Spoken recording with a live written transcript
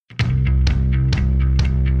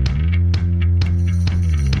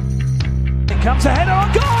comes a header on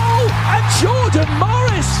goal, and Jordan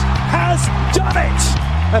Morris has done it.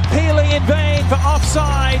 Appealing in vain for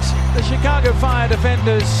offside, the Chicago Fire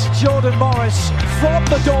defenders. Jordan Morris from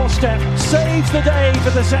the doorstep saves the day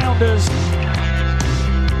for the Sounders.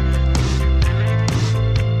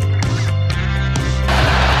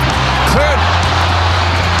 Cleared.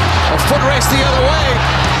 A foot race the other way.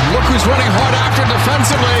 Look who's running hard after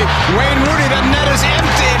defensively. Wayne Rooney, the net is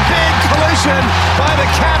empty. Big collision by the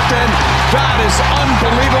captain. That is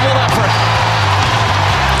unbelievable effort.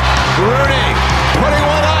 Rooney putting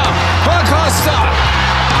one up. Acosta.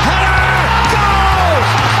 Header! Goal!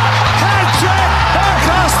 Hat-trick!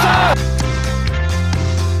 Acosta!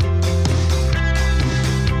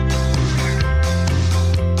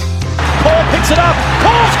 Paul picks it up.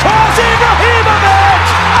 Paul's cross, Ibrahimovic!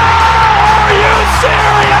 Oh, are you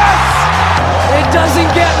serious? It doesn't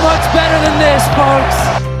get much better than this, folks.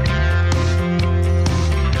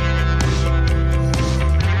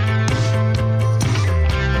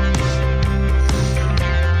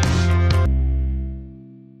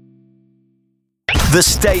 The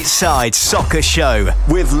Stateside Soccer Show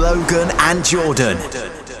with Logan and Jordan.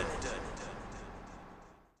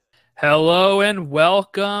 Hello and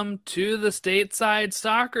welcome to the Stateside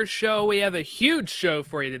Soccer Show. We have a huge show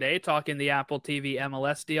for you today, talking the Apple TV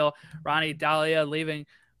MLS deal. Ronny Deila leaving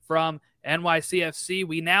from NYCFC.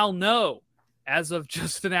 We now know, as of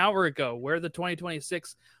just an hour ago, where the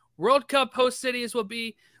 2026 World Cup host cities will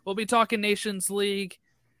be. We'll be talking Nations League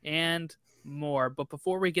and more. But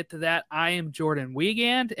before we get to that, I am Jordan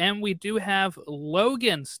Wiegand, and we do have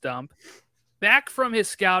Logan Stump back from his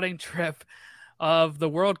scouting trip of the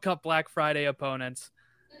World Cup Black Friday opponents.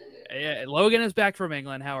 Logan is back from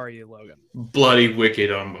England. How are you, Logan? Bloody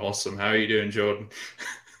wicked. I'm awesome. How are you doing, Jordan?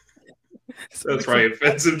 That's probably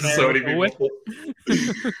offensive to so many people.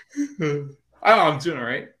 I'm doing all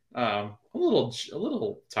right. A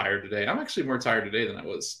little tired today. I'm actually more tired today than I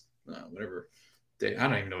was whatever day. I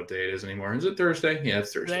don't even know what day it is anymore. Is it Thursday? Yeah,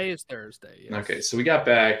 it's Thursday. Today is Thursday. Yes. Okay, so we got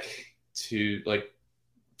back to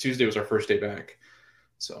Tuesday was our first day back.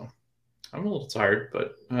 So I'm a little tired,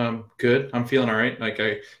 but good. I'm feeling all right. I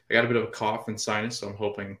got a bit of a cough and sinus, so I'm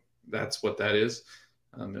hoping that's what that is.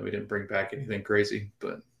 And we didn't bring back anything crazy,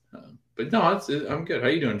 but no, I'm good. How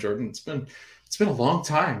you doing, Jordan? It's been a long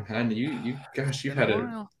time, and you've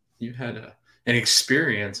had an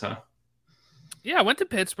experience, huh? Yeah, I went to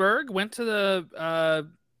Pittsburgh, went to the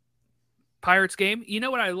Pirates game. You know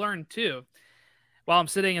what I learned too, while I'm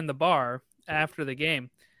sitting in the bar after the game,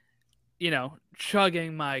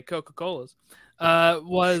 chugging my Coca-Colas,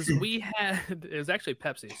 was we had, it was actually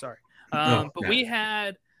Pepsi, sorry. We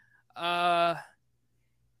had the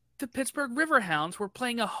Pittsburgh Riverhounds were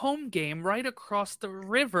playing a home game right across the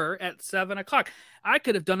river at 7:00. I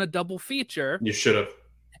could have done a double feature. You should have.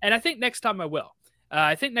 And I think next time I will.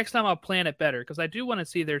 I think next time I'll plan it better because I do want to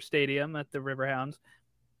see their stadium at the Riverhounds.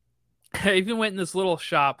 I even went in this little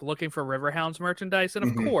shop looking for Riverhounds merchandise, and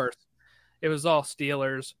of course, it was all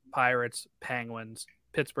Steelers, Pirates, Penguins,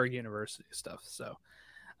 Pittsburgh University stuff. So,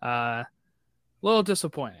 a little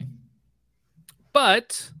disappointing.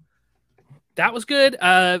 But that was good.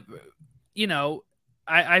 I did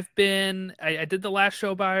the last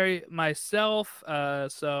show by myself,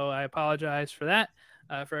 so I apologize for that.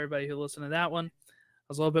 For everybody who listened to that one,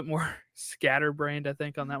 I was a little bit more scatterbrained, I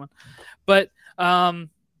think, on that one. But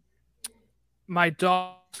my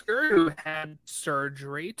dog, who had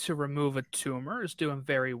surgery to remove a tumor, is doing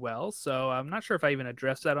very well. So I'm not sure if I even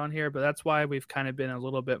addressed that on here, but that's why we've kind of been a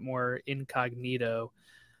little bit more incognito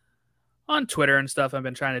on Twitter and stuff. I've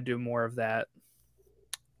been trying to do more of that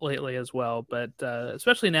lately as well, but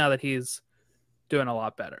especially now that he's doing a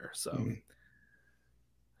lot better. So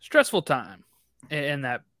stressful time in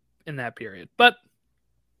that period, but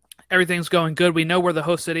everything's going good. We know where the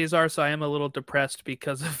host cities are, so I am a little depressed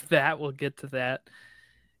because of that. We'll get to that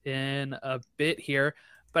in a bit here,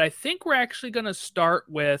 but I think we're actually going to start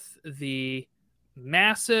with the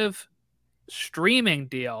massive streaming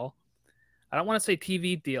deal. I don't want to say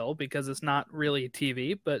TV deal because it's not really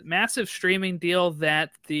TV, but massive streaming deal that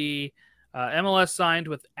the MLS signed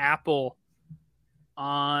with Apple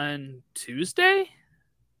on Tuesday.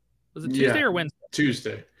 Was it Tuesday or Wednesday?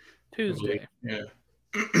 Tuesday. Yeah.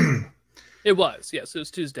 It was. Yes, it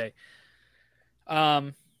was Tuesday.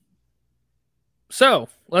 So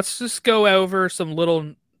let's just go over some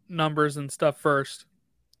little numbers and stuff first.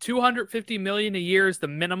 $250 million a year is the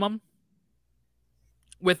minimum,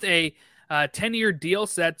 with a 10-year deal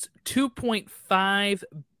sets $2.5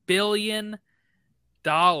 billion,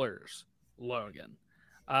 Logan.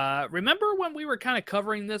 Remember when we were kind of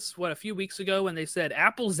covering this, a few weeks ago when they said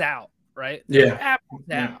Apple's out, right? Yeah. Apple's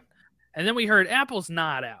out. And then we heard Apple's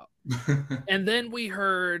not out. And then we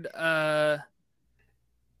heard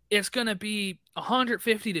it's going to be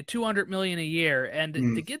 150 to 200 million a year. And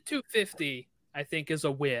to get 250, I think, is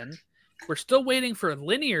a win. We're still waiting for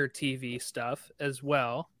linear TV stuff as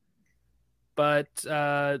well. But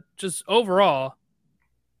just overall,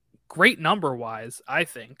 great number-wise, I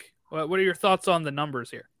think. What are your thoughts on the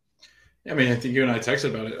numbers here? I mean, I think you and I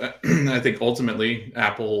texted about it. I think ultimately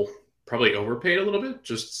Apple probably overpaid a little bit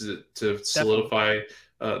just to solidify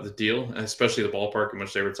the deal, especially the ballpark in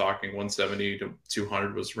which they were talking. 170 to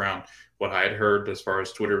 200 was around what I had heard as far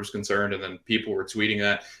as Twitter was concerned. And then people were tweeting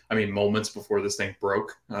that. I mean, moments before this thing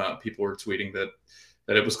broke, people were tweeting that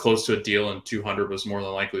it was close to a deal and 200 was more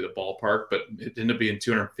than likely the ballpark. But it ended up being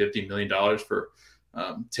 $250 million for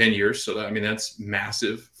 10 years. So, that's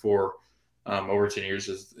massive for over 10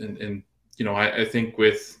 years. And I think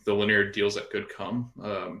with the linear deals that could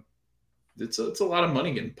come, it's a lot of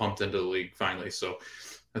money getting pumped into the league finally. So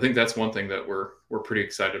I think that's one thing that we're pretty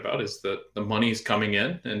excited about is that the money is coming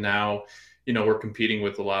in, and now, we're competing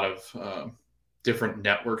with a lot of different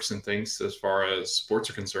networks and things as far as sports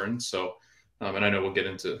are concerned. So, and I know we'll get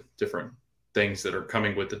into different things that are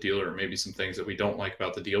coming with the deal, or maybe some things that we don't like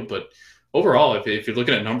about the deal. But overall, if you're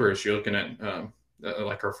looking at numbers, you're looking at,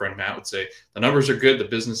 like our friend Matt would say, the numbers are good. The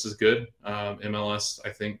business is good. MLS, I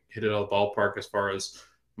think, hit it out of the ballpark as far as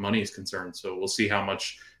money is concerned. So we'll see how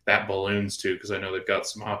much that balloons to, because I know they've got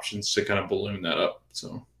some options to kind of balloon that up.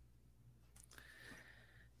 So,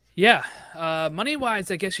 yeah, money wise,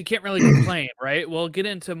 I guess you can't really complain, right? We'll get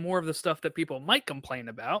into more of the stuff that people might complain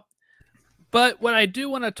about. But what I do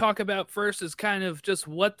want to talk about first is kind of just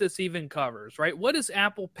what this even covers, right? What is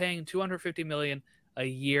Apple paying $250 million a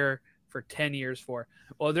year for 10 years for?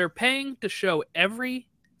 Well, they're paying to show every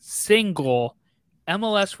single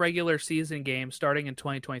MLS regular season game starting in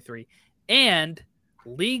 2023 and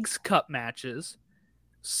Leagues Cup matches,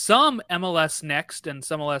 some MLS Next and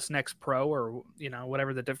some MLS Next Pro, or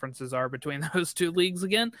whatever the differences are between those two leagues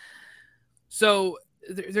again. So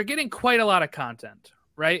they're getting quite a lot of content,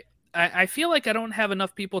 right? I feel like I don't have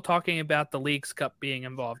enough people talking about the Leagues Cup being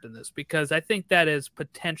involved in this, because I think that is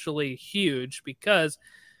potentially huge, because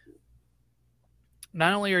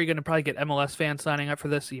not only are you going to probably get MLS fans signing up for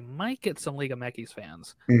this, you might get some Liga MX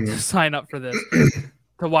fans to sign up for this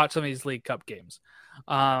to watch some of these League Cup games.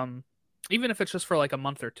 Even if it's just for like a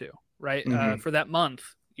month or two, right? For that month,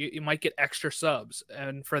 you might get extra subs.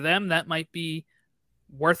 And for them, that might be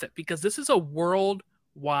worth it, because this is a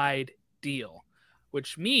worldwide deal,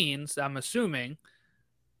 which means, I'm assuming,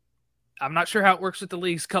 I'm not sure how it works with the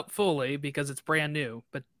Leagues Cup fully because it's brand new,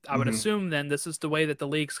 but I would assume then this is the way that the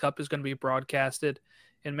Leagues Cup is going to be broadcasted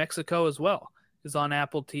in Mexico as well, is on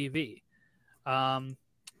Apple TV.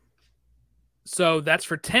 So that's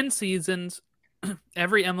for 10 seasons,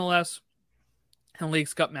 every MLS and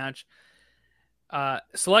Leagues Cup match.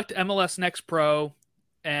 Select MLS Next Pro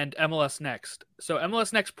and MLS Next. So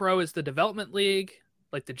MLS Next Pro is the development league,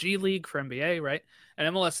 like the G League for NBA, right?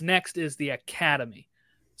 And MLS Next is the academy.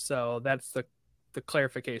 So that's the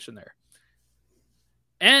clarification there.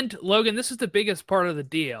 And Logan, this is the biggest part of the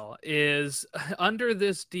deal, is under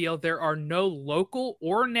this deal, there are no local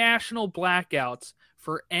or national blackouts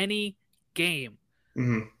for any game.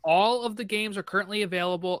 All of the games are currently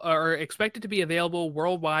available, or expected to be available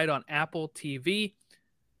worldwide on Apple TV.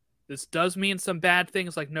 This does mean some bad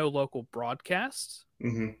things like no local broadcasts.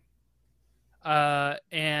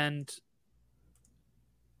 And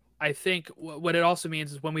I think what it also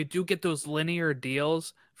means is when we do get those linear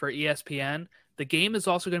deals for ESPN, the game is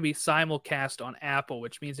also going to be simulcast on Apple,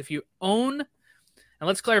 which means if you own, and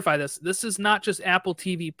let's clarify this, this is not just Apple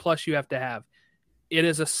TV Plus you have to have. It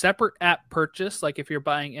is a separate app purchase, like if you're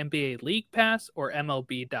buying NBA League Pass or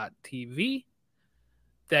MLB.TV,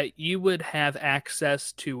 that you would have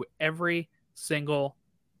access to every single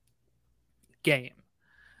game.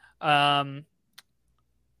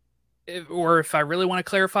 Or if I really want to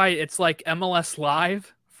clarify, it's like MLS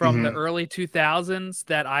Live from the early 2000s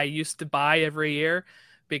that I used to buy every year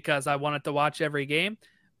because I wanted to watch every game,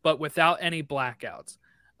 but without any blackouts,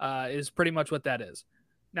 is pretty much what that is.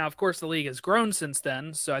 Now, of course, the league has grown since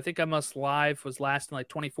then. So I think MLS Live was last in like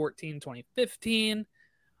 2014, 2015.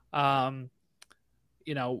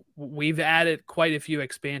 We've added quite a few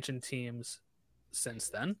expansion teams since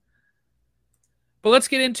then. But let's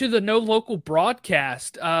get into the no local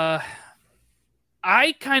broadcast. I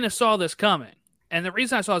kind of saw this coming. And the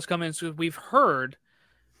reason I saw this coming is because we've heard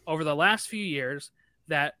over the last few years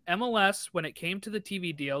that MLS, when it came to the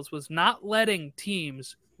TV deals, was not letting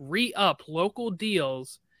teams re-up local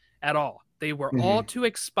deals at all. They were all to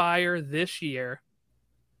expire this year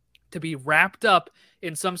to be wrapped up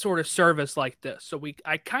in some sort of service like this. So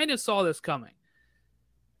I kind of saw this coming.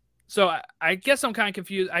 So I guess I'm kind of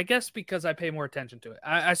confused. I guess because I pay more attention to it.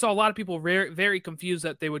 I saw a lot of people very, very confused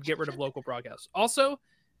that they would get rid of local broadcasts. Also,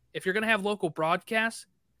 if you're going to have local broadcasts,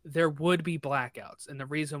 there would be blackouts. And the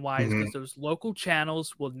reason why is because those local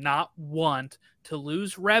channels will not want to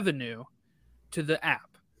lose revenue to the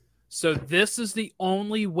app. So this is the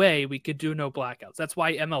only way we could do no blackouts. That's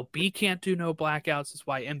why MLB can't do no blackouts. That's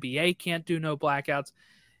why NBA can't do no blackouts.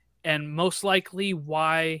 And most likely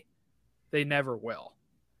why they never will.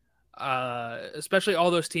 Especially all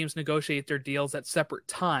those teams negotiate their deals at separate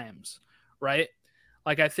times, right?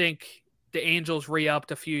 Like I think the Angels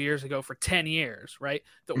re-upped a few years ago for 10 years, right?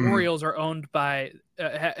 The Orioles are owned by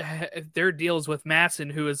their deals with Matson,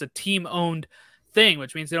 who is a team-owned thing,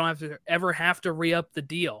 which means they don't ever have to re-up the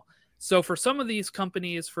deal. So for some of these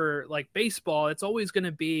companies, for like baseball, it's always going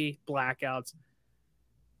to be blackouts.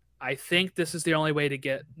 I think this is the only way to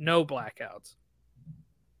get no blackouts.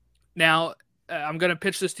 Now, I'm going to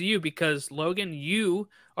pitch this to you because, Logan, you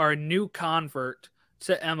are a new convert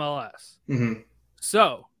to MLS.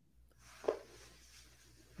 So,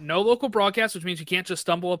 no local broadcast, which means you can't just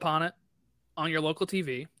stumble upon it on your local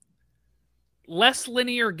TV. Less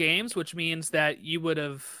linear games, which means that you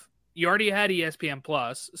already had ESPN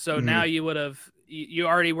Plus, so now you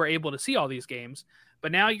already were able to see all these games,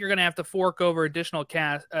 but now you're going to have to fork over additional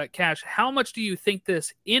cash. How much do you think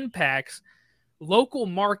this impacts local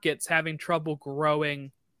markets having trouble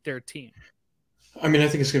growing their team? I mean, I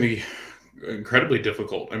think it's going to be incredibly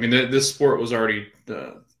difficult. I mean, this sport was already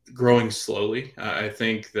growing slowly. I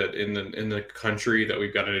think that in the country that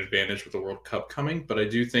we've got an advantage with the World Cup coming, but I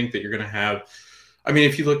do think that you're going to have, I mean,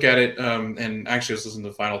 if you look at it, and actually I was listening to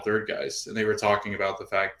the Final Third guys, and they were talking about the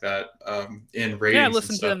fact that in ratings. Yeah, I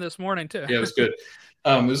listened to them this morning too. Yeah, it was good.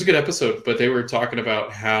 It was a good episode, but they were talking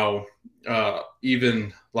about how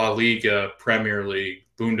even La Liga, Premier League,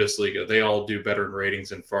 Bundesliga, they all do better in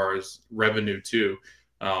ratings as far as revenue too,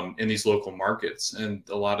 in these local markets. And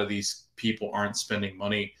a lot of these people aren't spending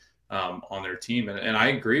money on their team. And I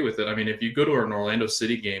agree with it. I mean, if you go to an Orlando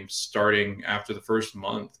City game starting after the first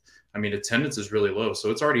month, I mean, attendance is really low.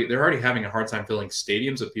 So they're already having a hard time filling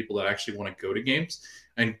stadiums of people that actually want to go to games.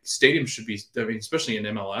 And stadiums should be, I mean, especially in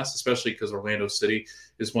MLS, especially because Orlando City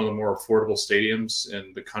is one of the more affordable stadiums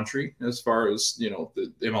in the country as far as, the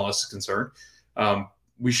MLS is concerned.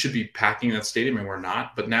 We should be packing that stadium, and we're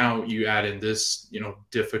not. But now you add in this,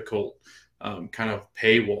 difficult kind of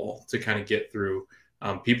paywall to kind of get through.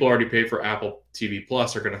 People already pay for Apple TV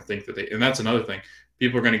Plus are going to think that and that's another thing.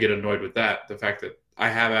 People are going to get annoyed with that. The fact that I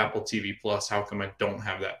have Apple TV Plus, how come I don't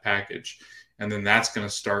have that package? And then that's going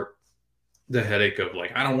to start the headache of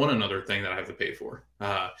like, I don't want another thing that I have to pay for.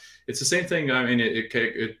 It's the same thing. I mean,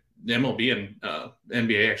 MLB and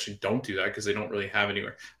NBA actually don't do that because they don't really have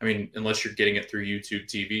anywhere. I mean, unless you're getting it through YouTube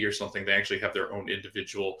TV or something, they actually have their own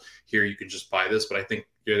individual. Here, you can just buy this. But I think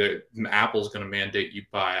Apple's going to mandate you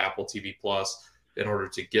buy Apple TV Plus in order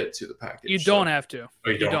to get to the package. You don't have to. Oh,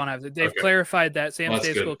 you don't have to. They've clarified that. Sam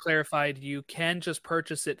Stejskal clarified you can just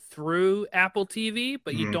purchase it through Apple TV,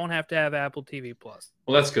 but you don't have to have Apple TV Plus.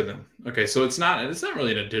 Well, that's good then. Okay, so it's not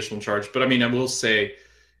really an additional charge, but I mean, I will say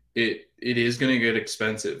it is going to get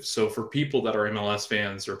expensive. So for people that are MLS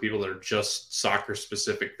fans or people that are just soccer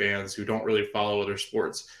specific fans who don't really follow other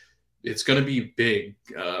sports, it's going to be big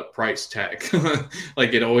price tag.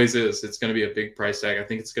 Like it always is. It's going to be a big price tag. I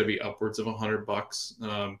think it's going to be upwards of $100.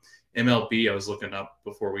 MLB, I was looking up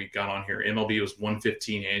before we got on here. MLB was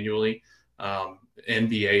 $115 annually.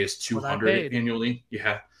 NBA is $200 annually.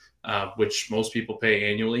 Yeah. Which most people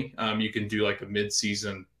pay annually. You can do like a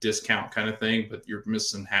mid-season discount kind of thing, but you're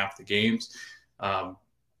missing half the games.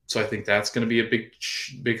 So I think that's going to be a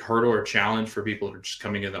big hurdle or challenge for people that are just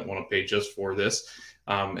coming in that want to pay just for this.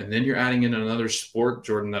 And then you're adding in another sport,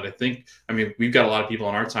 Jordan, that we've got a lot of people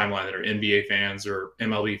on our timeline that are NBA fans or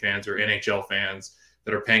MLB fans or NHL fans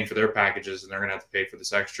that are paying for their packages, and they're going to have to pay for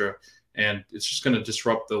this extra. And it's just going to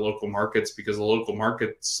disrupt the local markets because the local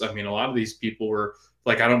markets, I mean, a lot of these people were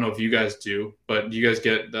like, I don't know if you guys do, but do you guys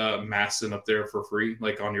get Masson up there for free,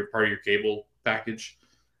 like on your part of your cable package?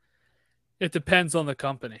 It depends on the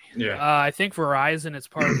company. Yeah. I think Verizon is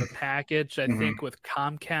part of the package. I think with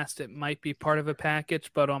Comcast, it might be part of a package,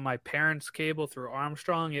 but on my parents' cable through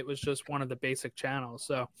Armstrong, it was just one of the basic channels.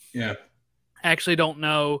 So yeah, I actually don't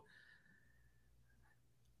know.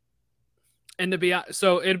 And it'd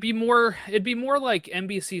be more like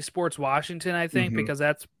NBC Sports Washington, I think, because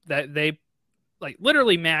that they like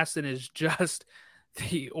literally Masson is just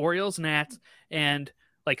the Orioles, Nats, and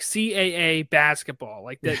like CAA basketball.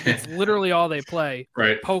 Like that's literally all they play.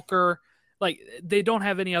 Right. Poker, like they don't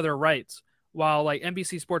have any other rights. While like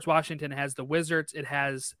NBC Sports Washington has the Wizards, it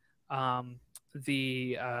has the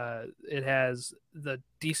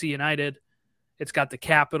DC United, it's got the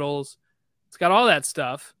Capitals, it's got all that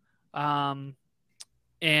stuff, and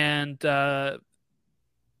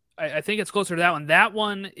I think it's closer to that one. That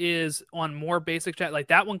one is on more basic chat. Like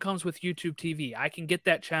that one comes with YouTube TV. I can get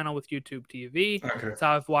that channel with YouTube TV. Okay. That's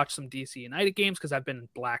how I've watched some DC United games because I've been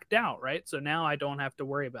blacked out, right? So now I don't have to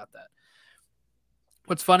worry about that.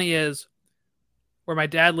 What's funny is where my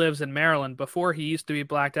dad lives in Maryland, before he used to be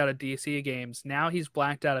blacked out of DC games. Now he's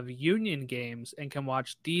blacked out of Union games and can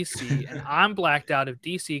watch DC. And I'm blacked out of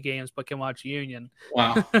DC games but can watch Union.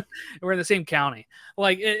 Wow. We're in the same county.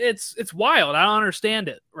 Like it's wild. I don't understand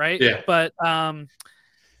it, right? Yeah. But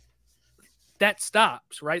that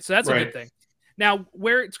stops, right? So that's a good thing. Now,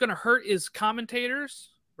 where it's going to hurt is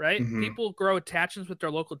commentators, right? Mm-hmm. People grow attachments with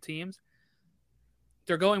their local teams.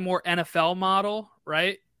 They're going more NFL model,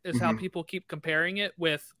 right? Is how people keep comparing it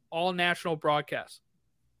with all national broadcasts.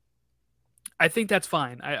 I think that's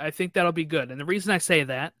fine. I think that'll be good. And the reason I say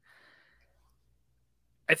that,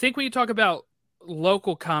 I think when you talk about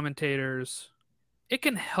local commentators, it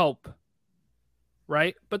can help,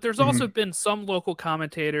 right? But there's also been some local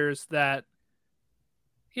commentators that,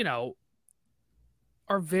 you know,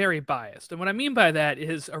 are very biased. And what I mean by that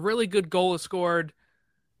is a really good goal is scored,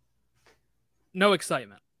 no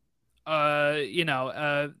excitement.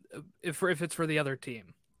 If it's for the other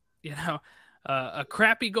team, a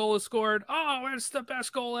crappy goal is scored. Oh, it's the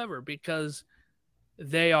best goal ever because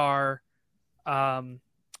they are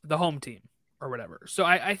the home team or whatever. So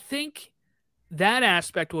I think that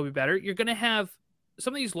aspect will be better. You're going to have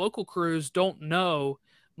some of these local crews don't know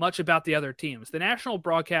much about the other teams. The national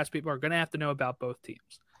broadcast people are going to have to know about both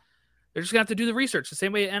teams. They're just going to have to do the research the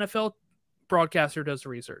same way an NFL broadcaster does the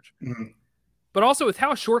research. Mm-hmm. But also with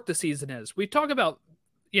how short the season is, we talk about,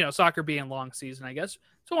 soccer being long season, I guess.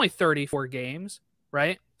 It's only 34 games,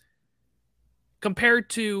 right? Compared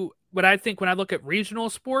to what I think when I look at regional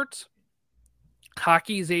sports,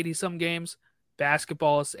 hockey is 80-some games,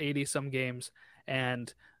 basketball is 80-some games,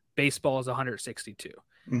 and baseball is 162.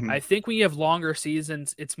 Mm-hmm. I think when you have longer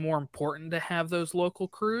seasons, it's more important to have those local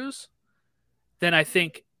crews than I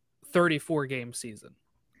think 34-game season,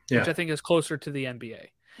 which I think is closer to the NBA.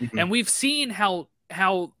 Mm-hmm. And we've seen how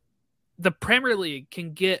the Premier League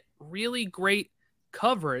can get really great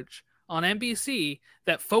coverage on NBC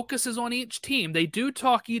that focuses on each team. They do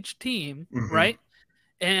talk each team, right?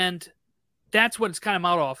 And that's what it's kind of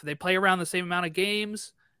modeled off. They play around the same amount of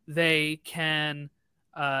games. They can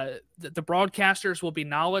the broadcasters will be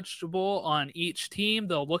knowledgeable on each team.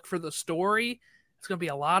 They'll look for the story. It's going to be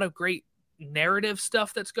a lot of great narrative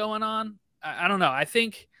stuff that's going on. I don't know. I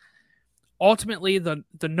think ultimately, the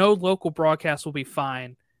no local broadcast will be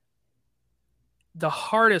fine. The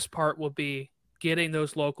hardest part will be getting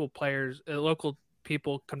those local players, local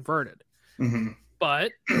people converted. Mm-hmm.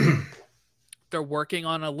 But they're working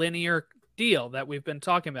on a linear deal that we've been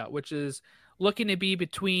talking about, which is looking to be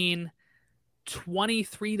between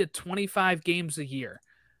 23 to 25 games a year.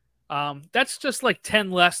 That's just like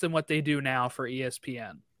 10 less than what they do now for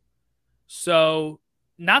ESPN. So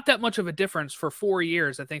not that much of a difference for 4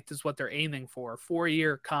 years. I think this is what they're aiming for.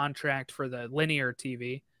 4-year contract for the linear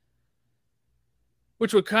TV,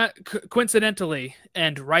 which would coincidentally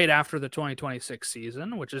end right after the 2026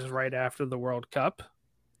 season, which is right after the World Cup.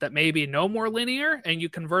 That may be no more linear and you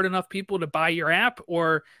convert enough people to buy your app,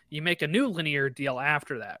 or you make a new linear deal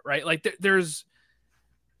after that, right? Like they're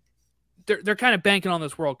kind of banking on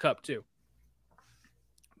this World Cup too.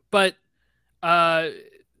 But the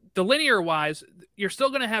linear wise, you're still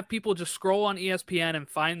going to have people just scroll on ESPN and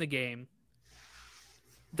find the game.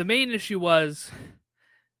 The main issue was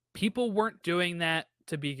people weren't doing that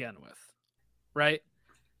to begin with, right?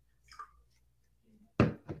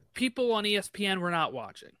 People on ESPN were not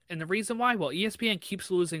watching. And the reason why, well, ESPN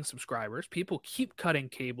keeps losing subscribers. People keep cutting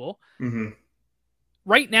cable. Mm-hmm.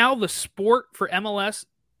 Right now, the sport for MLS,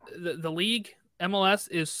 the league,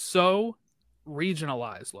 MLS, is so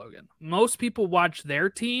regionalized, Logan. Most people watch their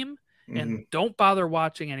team and don't bother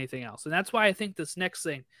watching anything else. And that's why I think this next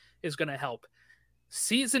thing is going to help.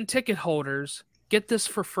 Season ticket holders get this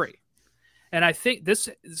for free. And I think this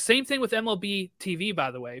same thing with MLB TV,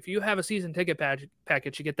 by the way. If you have a season ticket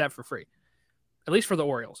package, you get that for free, at least for the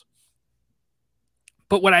Orioles.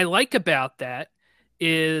 But what I like about that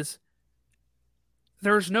is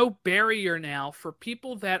there's no barrier now for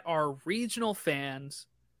people that are regional fans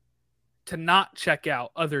to not check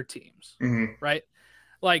out other teams, right?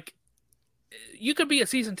 Like, you could be a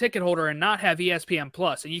season ticket holder and not have ESPN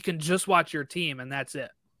Plus, and you can just watch your team, and that's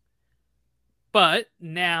it. But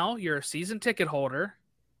now you're a season ticket holder.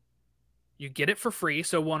 You get it for free.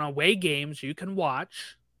 So on away games, you can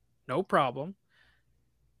watch. No problem.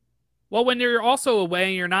 Well, when you're also away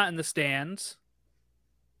and you're not in the stands,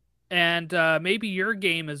 and maybe your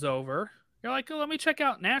game is over, you're like, oh, let me check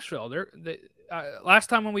out Nashville. Last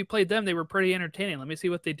time when we played them, they were pretty entertaining. Let me see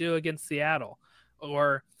what they do against Seattle.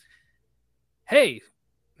 Or, hey,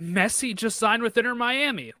 Messi just signed with Inter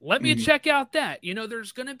Miami. Let me check out that. You know,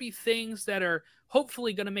 there's going to be things that are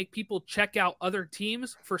hopefully going to make people check out other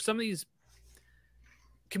teams for some of these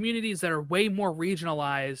communities that are way more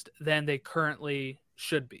regionalized than they currently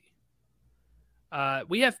should be.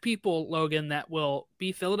 We have people, Logan, that will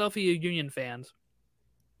be Philadelphia Union fans,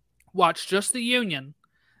 watch just the Union,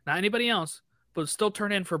 not anybody else, but still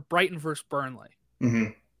turn in for Brighton versus Burnley.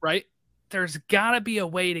 Mm-hmm. Right? There's got to be a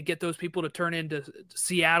way to get those people to turn into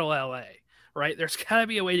Seattle, LA, right? There's got to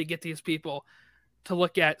be a way to get these people to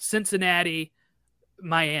look at Cincinnati,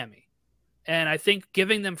 Miami. And I think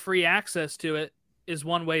giving them free access to it is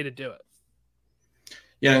one way to do it.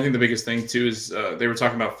 Yeah, I think the biggest thing, too, is they were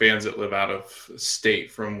talking about fans that live out of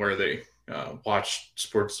state from where they watch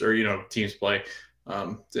sports or, teams play.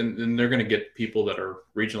 And they're going to get people that are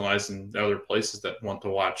regionalized in other places that want to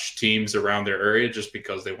watch teams around their area just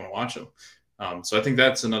because they want to watch them. So I think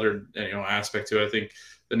that's another aspect to it. I think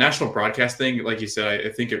the national broadcast thing, like you said, I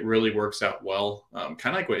think it really works out well, kind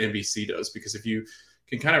of like what NBC does, because if you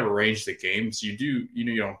can kind of arrange the games,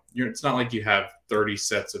 it's not like you have 30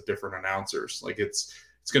 sets of different announcers. Like it's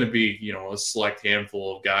going to be, a select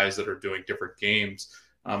handful of guys that are doing different games.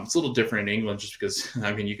 It's a little different in England just because,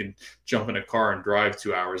 you can jump in a car and drive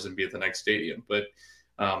 2 hours and be at the next stadium. But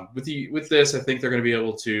with this, I think they're going to be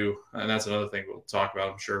able to, and that's another thing we'll talk about,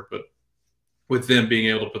 I'm sure, but with them being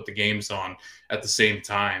able to put the games on at the same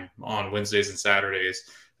time on Wednesdays and Saturdays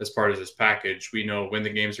as part of this package, we know when the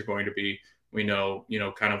games are going to be, we know,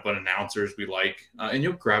 kind of what announcers we like, and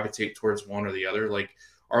you'll gravitate towards one or the other. Like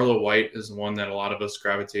Arlo White is the one that a lot of us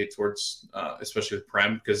gravitate towards, especially with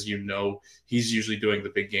Prem, because he's usually doing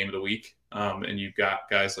the big game of the week, and you've got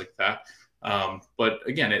guys like that. But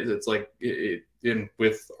again, it's like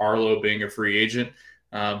with Arlo being a free agent,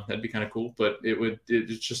 that'd be kind of cool. But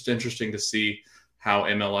it's just interesting to see how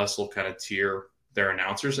MLS will kind of tier their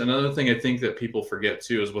announcers. Another thing I think that people forget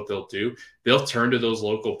too is what they'll do. They'll turn to those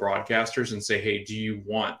local broadcasters and say, "Hey, do you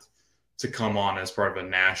want to come on as part of a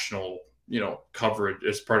national?" coverage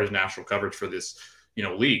as part of national coverage for this,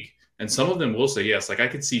 league. And some of them will say yes. Like I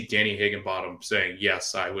could see Danny Higginbottom saying,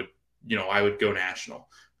 yes, I would go national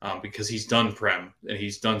because he's done Prem and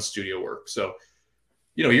he's done studio work. So,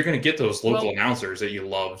 you're going to get those local announcers that you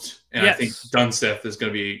loved. And yes. I think Dunseth is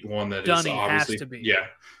going to be one that Dunny is obviously, has to be. Yeah.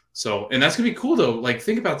 So, and that's going to be cool though. Like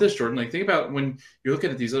think about this, Jordan, like think about when you're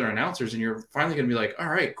looking at these other announcers and you're finally going to be like, all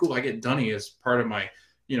right, cool. I get Dunny as part of my,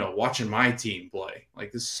 watching my team play.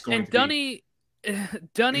 Like this is going to be.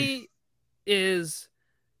 Dunny has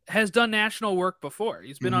done national work before.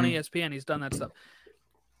 He's been on ESPN. He's done that stuff.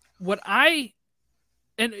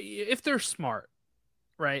 And if they're smart,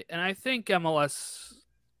 right? And I think MLS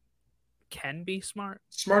can be smarter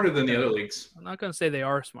than the other leagues. I'm not going to say they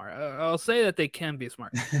are smart. I'll say that they can be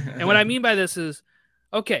smart. And what I mean by this is,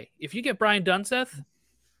 okay, if you get Brian Dunseth,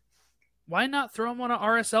 why not throw him on an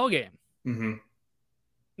RSL game? Mm-hmm.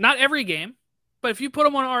 Not every game, but if you put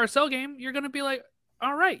him on an RSL game, you're going to be like,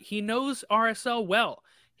 all right, he knows RSL well.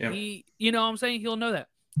 Yeah. What I'm saying? He'll know that.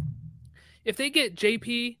 If they get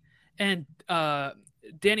JP and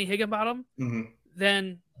Danny Higginbottom,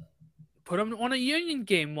 then put them on a Union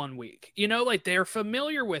game one week. Like they're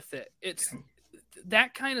familiar with it. It's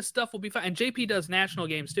that kind of stuff will be fine. And JP does national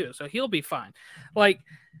games too, so he'll be fine. Like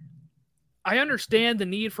I understand the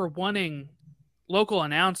need for wanting local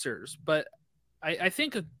announcers, but I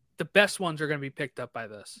think the best ones are going to be picked up by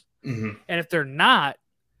this. Mm-hmm. And if they're not,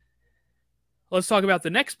 let's talk about the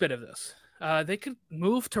next bit of this. They could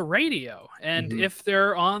move to radio. And if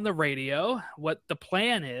they're on the radio, what the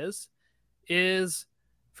plan is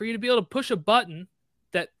for you to be able to push a button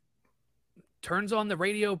that turns on the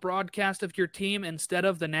radio broadcast of your team instead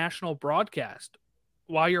of the national broadcast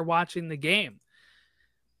while you're watching the game.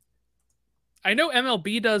 I know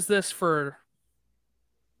MLB does this for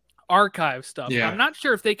archive stuff. Yeah. I'm not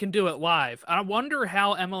sure if they can do it live. I wonder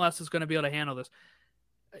how MLS is going to be able to handle this.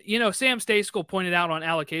 Sam Stejskal pointed out on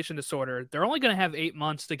allocation disorder, they're only going to have 8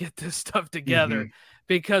 months to get this stuff together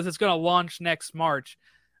because it's going to launch next March.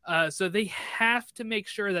 So they have to make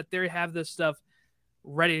sure that they have this stuff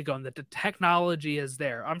ready to go and that the technology is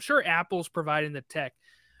there. I'm sure Apple's providing the tech,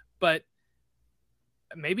 but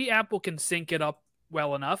maybe Apple can sync it up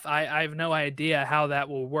well enough. I have no idea how that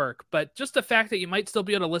will work, but just the fact that you might still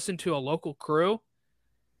be able to listen to a local crew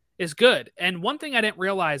is good. And one thing I didn't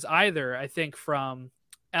realize either, I think from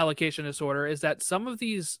Allocation Disorder, is that some of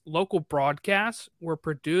these local broadcasts were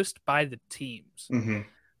produced by the teams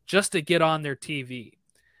just to get on their TV,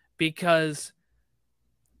 because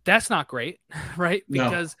that's not great, right?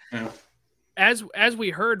 Because as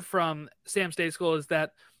we heard from Sam Stejskal, is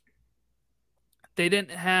that they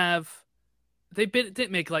didn't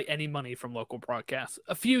make like any money from local broadcasts.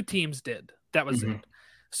 A few teams did. That was it.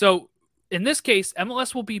 So in this case,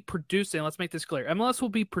 MLS will be producing, let's make this clear, MLS will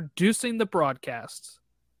be producing the broadcasts,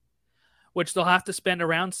 which they'll have to spend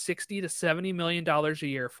around $60 to $70 million a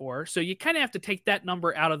year for. So you kind of have to take that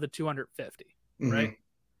number out of the 250, right?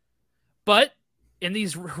 But in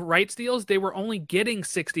these rights deals, they were only getting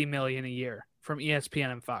 $60 million a year from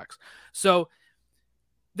ESPN and Fox. So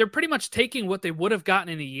they're pretty much taking what they would have gotten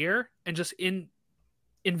in a year and just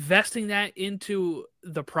investing that into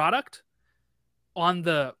the product on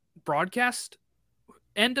the broadcast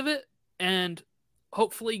end of it, and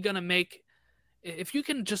hopefully going to make, if you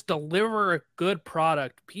can just deliver a good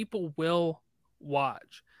product, people will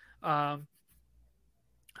watch. I'm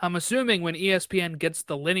assuming when ESPN gets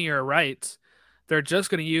the linear rights, they're just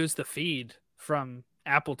going to use the feed from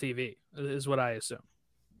Apple TV, is what I assume.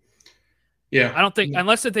 Yeah. I don't think,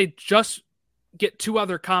 unless that they just get two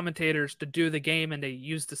other commentators to do the game and they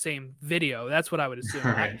use the same video. That's what I would assume.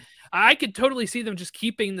 Right. I could totally see them just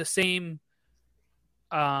keeping the same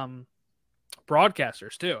broadcasters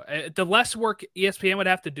too. The less work ESPN would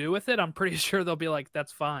have to do with it, I'm pretty sure they'll be like,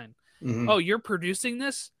 that's fine. Oh, you're producing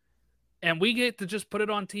this and we get to just put it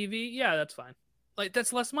on TV? Yeah, that's fine. Like,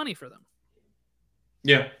 that's less money for them.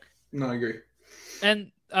 Yeah. No, I agree.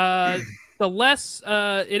 And the less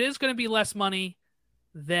it is going to be less money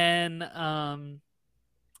than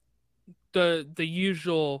the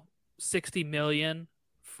usual $60 million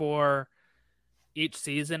for each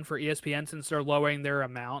season for ESPN, since they're lowering their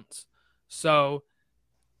amounts. So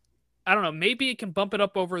I don't know, maybe it can bump it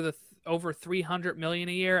up over $300 million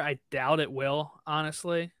a year. I doubt it will,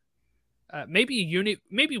 honestly. Maybe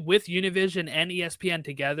with Univision and ESPN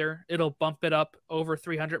together, it'll bump it up over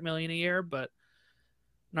 $300 million a year, but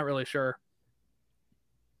I'm not really sure.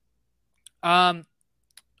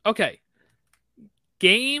 Okay.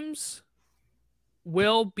 Games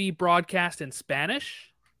will be broadcast in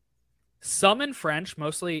Spanish, some in French,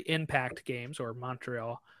 mostly Impact games or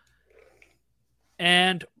Montreal.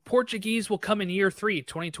 And Portuguese will come in year 3,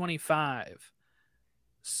 2025.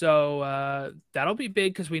 So that'll be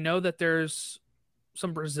big because we know that there's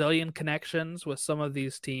some Brazilian connections with some of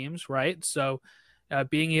these teams, right? So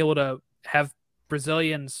being able to have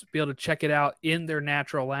Brazilians be able to check it out in their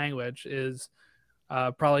natural language is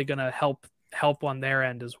probably going to help on their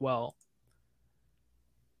end as well.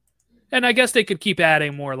 And I guess they could keep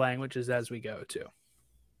adding more languages as we go too.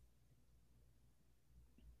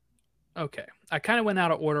 Okay, I kind of went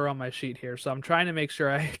out of order on my sheet here, so I'm trying to make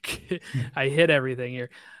sure I hit everything here.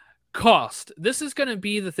 Cost. This is going to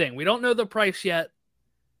be the thing. We don't know the price yet.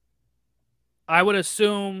 I would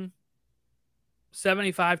assume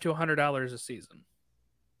 $75 to $100 a season.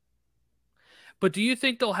 But do you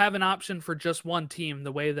think they'll have an option for just one team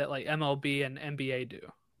the way that like MLB and NBA do?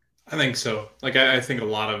 I think so. Like I think a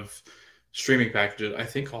lot of streaming packages, I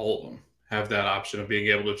think all of them have that option of being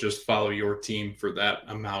able to just follow your team for that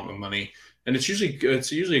amount of money. And it's usually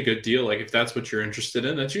a good deal. Like if that's what you're interested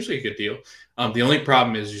in, that's usually a good deal. The only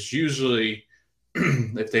problem is usually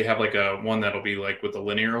if they have like a one that'll be like with a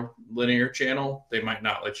linear channel, they might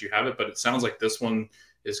not let you have it. But it sounds like this one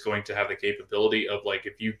is going to have the capability of like,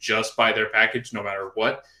 if you just buy their package, no matter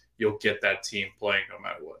what, you'll get that team playing no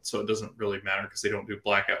matter what. So it doesn't really matter because they don't do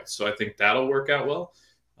blackouts. So I think that'll work out well.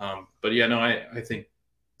 But yeah, no, I think,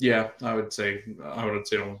 yeah, I would say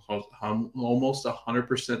almost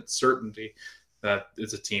 100% certainty that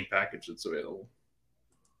it's a team package that's available.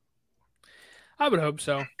 I would hope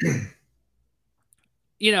so.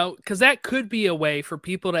 You know, because that could be a way for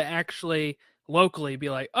people to actually locally be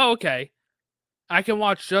like, oh, okay, I can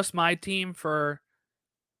watch just my team for,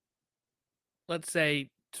 let's say,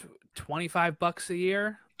 $25 a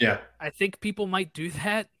year. Yeah. I think people might do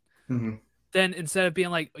that. Mm-hmm. Then instead of being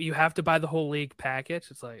like, you have to buy the whole league package,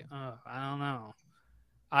 it's like, oh, I don't know.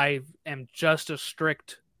 I am just a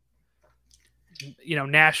strict,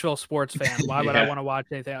 Nashville sports fan. Why would I want to watch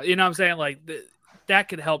anything else? You know what I'm saying? Like that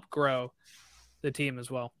could help grow the team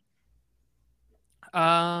as well.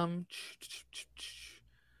 Talked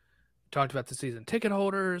about the season ticket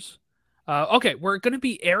holders. Okay, we're going to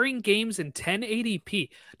be airing games in 1080p.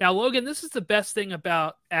 Now, Logan, this is the best thing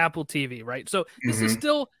about Apple TV, right? So this is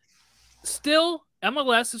still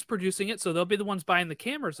MLS is producing it, so they'll be the ones buying the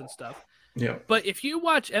cameras and stuff. Yeah. But if you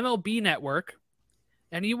watch MLB Network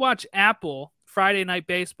and you watch Apple Friday Night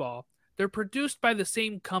Baseball, they're produced by the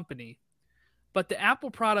same company, but the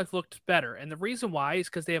Apple product looked better. And the reason why is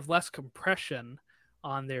because they have less compression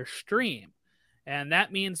on their stream. And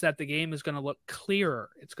that means that the game is going to look clearer.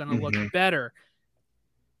 It's going to look better.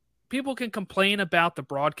 People can complain about the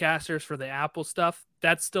broadcasters for the Apple stuff.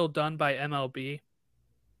 That's still done by MLB.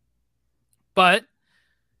 But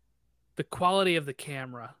the quality of the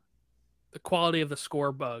camera, the quality of the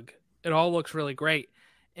score bug, it all looks really great.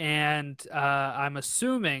 And I'm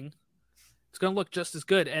assuming it's going to look just as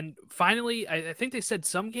good. And finally, I think they said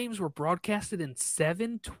some games were broadcasted in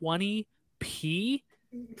 720p.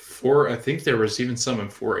 I think there was even some in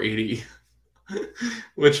 480,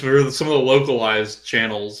 which were some of the localized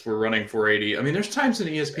channels were running 480. I mean, there's times in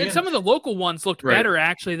ESPN. And some of the local ones looked better,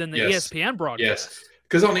 actually, than the ESPN broadcast. Yes.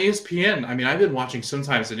 Because on ESPN, I mean, I've been watching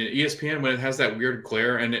sometimes, and ESPN, when it has that weird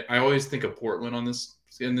glare, and I always think of Portland in this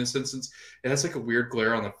instance, it has like a weird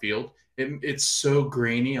glare on the field. It's so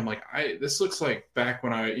grainy. I'm like, this looks like back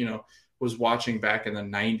when I, was watching back in the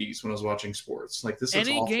 90s when I was watching sports. Like this looks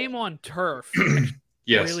awful. Any game on turf,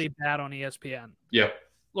 yes, really bad on ESPN. Yep,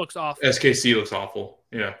 looks awful. SKC looks awful.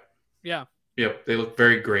 Yeah. Yep, they look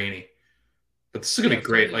very grainy. But this is gonna be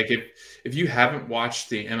great. Like if you haven't watched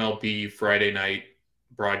the MLB Friday night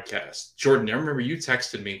broadcast, Jordan, I remember you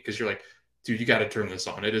texted me because you're like, dude, you got to turn this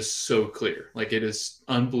on. It is so clear. Like it is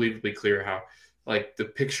unbelievably clear how like the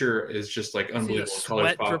picture is just like unbelievable.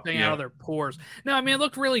 Sweat dripping out of their pores. No, I mean, it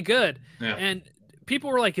looked really good. Yeah. And people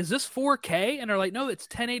were like, is this 4K? And they're like, no, it's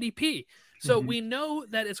 1080p. So we know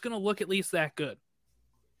that it's going to look at least that good,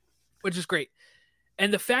 which is great.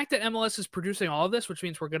 And the fact that MLS is producing all of this, which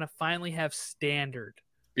means we're going to finally have standard.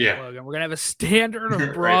 Yeah. Logan. We're going to have a standard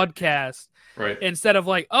of broadcast. Right. Instead of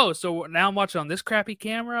like, oh, so now I'm watching on this crappy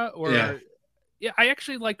camera or yeah, I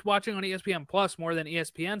actually liked watching on ESPN Plus more than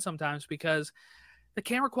ESPN sometimes because the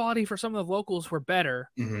camera quality for some of the locals were better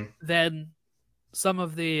than some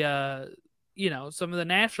of the, some of the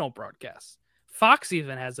national broadcasts. Fox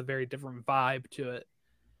even has a very different vibe to it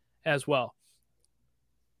as well.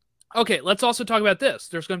 Okay, let's also talk about this.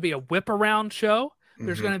 There's going to be a whip around show.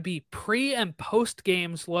 There's going to be pre and post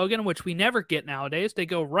games, Logan, which we never get nowadays. They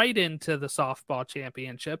go right into the softball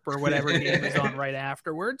championship or whatever game is on right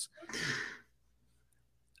afterwards.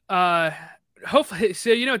 Hopefully,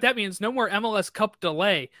 so you know what that means. No more MLS Cup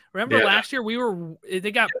delay. Remember last year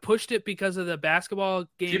they got pushed it because of the basketball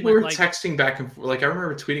game. People were texting back and forth. Like I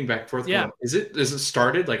remember tweeting back and forth. Yeah. Going, is it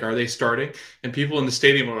started? Like, are they starting? And people in the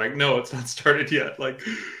stadium were like, no, it's not started yet. Like,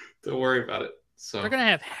 don't worry about it. So they're going to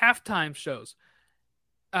have halftime shows.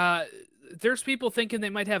 There's people thinking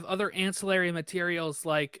they might have other ancillary materials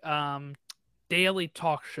like daily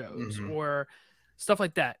talk shows or stuff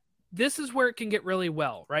like that. This is where it can get really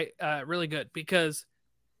really good because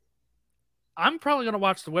I'm probably going to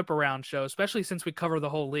watch the whip around show, especially since we cover the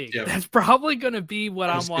whole league. Yep. That's probably going to be what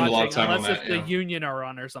I'm watching unless if the Union are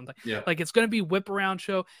on or something. Yeah. Like it's going to be whip around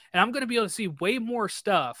show and I'm going to be able to see way more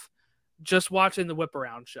stuff just watching the whip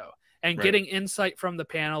around show and getting insight from the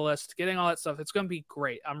panelists, getting all that stuff. It's going to be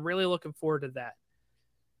great. I'm really looking forward to that.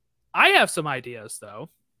 I have some ideas though.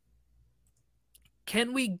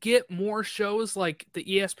 Can we get more shows like the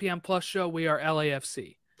ESPN Plus show, We Are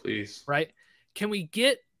LAFC? Please. Right? Can we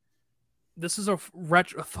get... This is a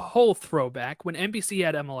whole throwback. When NBC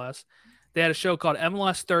had MLS, they had a show called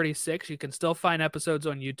MLS 36. You can still find episodes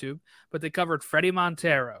on YouTube, but they covered Freddie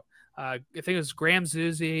Montero. I think it was Graham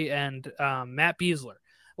Zusi and Matt Beasler.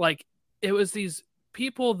 Like, it was these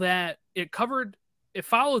people that it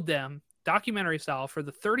followed them, documentary style, for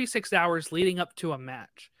the 36 hours leading up to a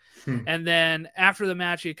match. And then after the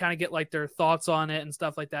match, you kind of get like their thoughts on it and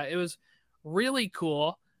stuff like that. It was really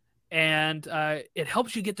cool. And it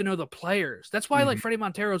helps you get to know the players. That's why like Freddie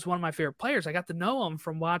Montero is one of my favorite players. I got to know him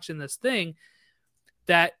from watching this thing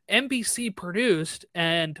that NBC produced.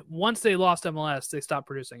 And once they lost MLS, they stopped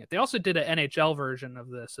producing it. They also did an NHL version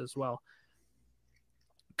of this as well.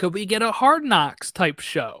 Could we get a Hard Knocks type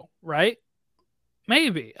show, right?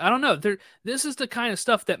 Maybe. I don't know. This is the kind of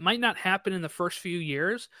stuff that might not happen in the first few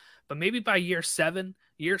years, but maybe by year 7,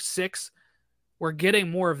 year 6, we're getting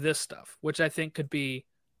more of this stuff, which I think could be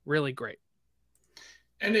really great.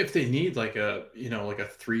 And if they need like a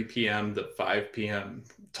 3 p.m. to 5 p.m.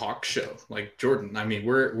 talk show, like Jordan, I mean,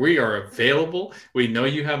 we are available. We know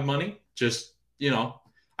you have money. Just,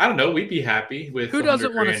 I don't know. We'd be happy with. Who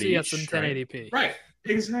doesn't want to see us in 1080p? Right.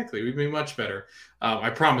 Exactly. We'd be much better. I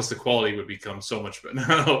promise the quality would become so much better.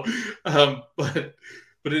 No. But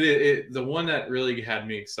the one that really had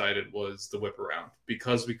me excited was the whip around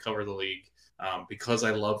because we cover the league. because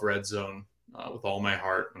I love Red Zone with all my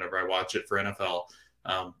heart whenever I watch it for NFL.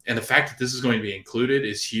 And the fact that this is going to be included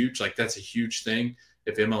is huge. Like, that's a huge thing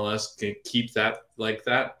if MLS can keep that like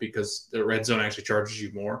that, because the Red Zone actually charges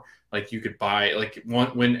you more. Like, you could buy, like,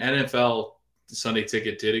 when NFL Sunday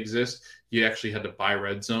Ticket did exist, you actually had to buy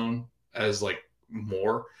Red Zone as like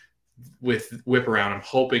more with Whip Around. I'm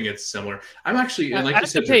hoping it's similar. I'm actually, and like I you have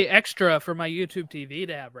said, to pay extra for my YouTube TV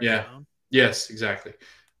to have Red Zone. Yes, exactly.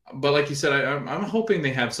 But like you said, I'm hoping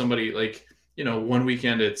they have somebody like, one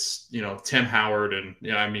weekend it's, Tim Howard and,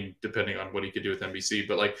 I mean, depending on what he could do with NBC,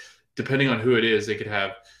 but like, depending on who it is, they could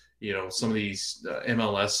have, some of these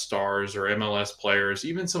MLS stars or MLS players,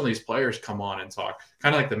 even some of these players come on and talk,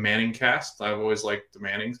 kind of like the Manning cast. I've always liked the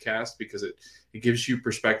Manning cast because it gives you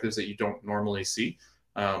perspectives that you don't normally see.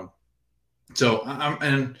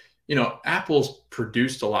 Apple's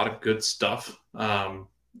produced a lot of good stuff.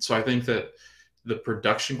 So I think that the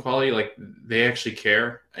production quality, like, they actually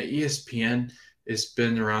care. ESPN has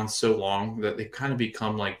been around so long that they've kind of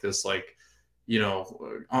become like this, like,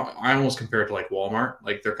 I almost compare it to like Walmart.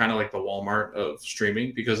 Like, they're kind of like the Walmart of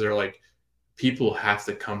streaming, because they're like, people have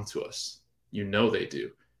to come to us. They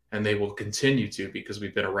do. And they will continue to, because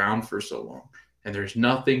we've been around for so long. And there's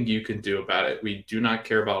nothing you can do about it. We do not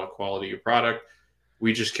care about the quality of product.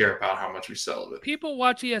 We just care about how much we sell of it. People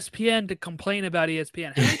watch ESPN to complain about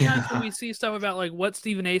ESPN. How many times do we see stuff about like what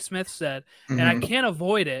Stephen A. Smith said? And I can't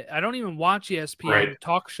avoid it. I don't even watch ESPN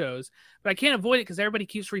talk shows, but I can't avoid it because everybody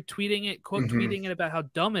keeps retweeting it, quote tweeting it about how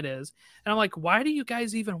dumb it is. And I'm like, why do you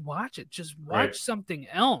guys even watch it? Just watch something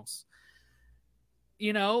else.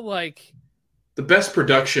 Like, the best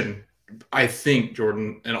production, I think,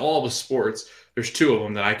 Jordan, in all the sports, there's two of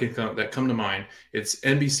them that come to mind. It's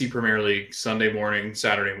NBC Premier League, Sunday morning,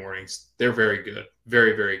 Saturday mornings. They're very good.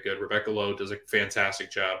 Very, very good. Rebecca Lowe does a fantastic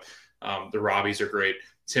job. The Robbies are great.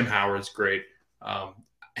 Tim Howard's great.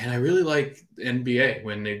 And I really like the NBA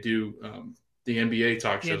when they do the NBA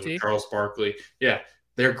talk shows with Charles Barkley. Yeah,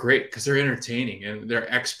 they're great because they're entertaining, and they're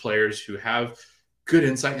ex-players who have good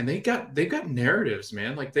insight, and they've got narratives,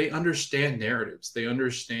 man. Like, they understand narratives. They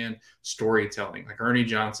understand storytelling. Like, Ernie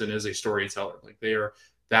Johnson is a storyteller. Like, they are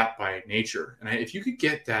that by nature. And if you could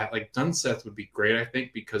get that, like, Dunseth would be great, I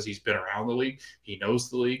think, because he's been around the league. He knows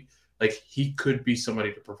the league. Like, he could be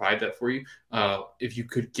somebody to provide that for you. If you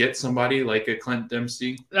could get somebody like a Clint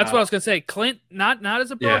Dempsey. That's what I was going to say. Clint, not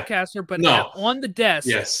as a broadcaster, but on the desk.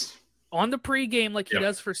 Yes. On the pregame like he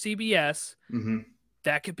does for CBS.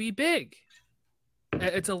 That could be big.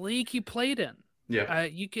 It's a league he played in. Yeah,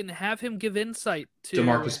 you can have him give insight to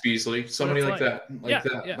DeMarcus Beasley, somebody like that.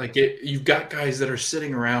 Like, you've got guys that are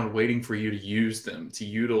sitting around waiting for you to use them, to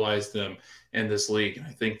utilize them in this league. And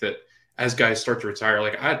I think that as guys start to retire,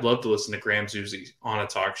 like, I'd love to listen to Graham Zusi on a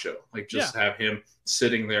talk show. Like, just have him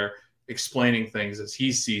sitting there explaining things as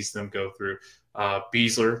he sees them go through.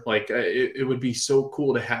 Beasler, like, it would be so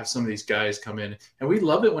cool to have some of these guys come in, and we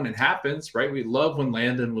love it when it happens, right? We love when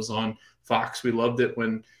Landon was on Fox. We loved it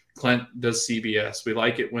when Clint does CBS. We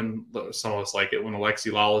like it when some of us like it when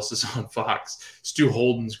Alexi Lawless is on Fox. Stu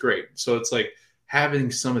Holden's great. So it's like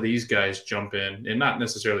having some of these guys jump in, and not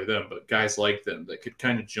necessarily them, but guys like them that could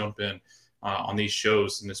kind of jump in on these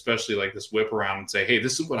shows, and especially like this whip around and say, hey,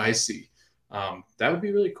 this is what I see. That would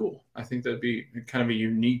be really cool. I think that'd be kind of a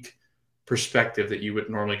unique perspective that you would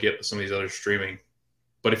normally get with some of these other streaming.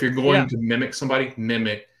 But if you're going to mimic somebody,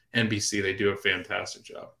 mimic NBC. They do a fantastic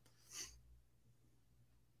job.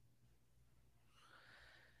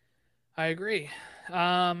 I agree.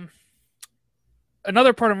 Another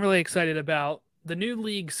part I'm really excited about, the new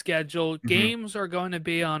league schedule. Games are going to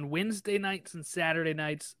be on Wednesday nights and Saturday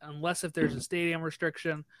nights, unless if there's a stadium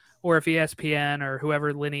restriction, or if ESPN or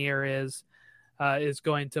whoever linear is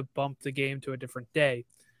going to bump the game to a different day.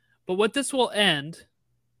 But what this will end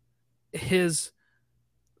is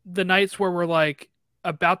the nights where we're like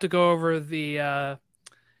about to go over the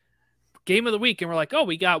game of the week, and we're like, oh,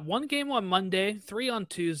 we got one game on Monday, 3 on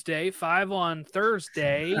Tuesday, 5 on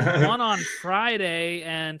Thursday, 1 on Friday,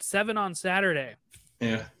 and 7 on Saturday.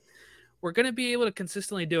 Yeah. We're going to be able to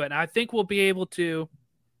consistently do it. And I think we'll be able to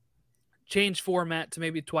change format to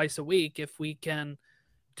maybe twice a week if we can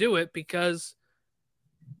do it, because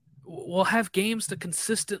we'll have games to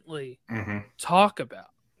consistently talk about.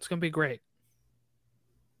 It's going to be great.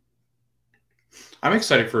 I'm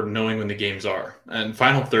excited for knowing when the games are. And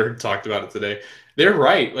Final Third talked about it today. They're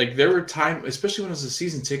right. Like, there were times, especially when I was a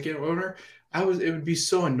season ticket owner, it would be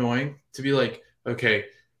so annoying to be like, okay,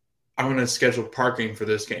 I'm going to schedule parking for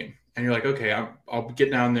this game. And you're like, okay, I'll get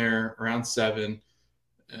down there around 7.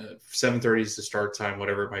 7:30 is the start time,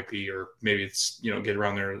 whatever it might be. Or maybe it's, get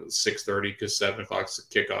around there at 6:30 because 7 o'clock is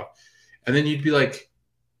the kickoff. And then you'd be like,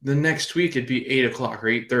 the next week it'd be 8 o'clock or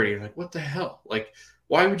 8:30. Like, what the hell? Like,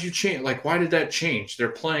 why would you change? Like, why did that change? They're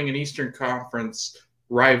playing an Eastern Conference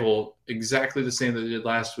rival exactly the same that they did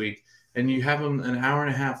last week, and you have them an hour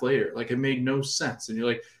and a half later. Like, it made no sense. And you're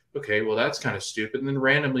like, okay, well, that's kind of stupid. And then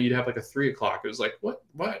randomly you'd have like a 3 o'clock. It was like, what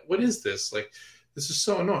is this? Like, this is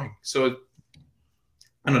so annoying. So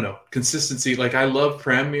I don't know. Consistency. Like, I love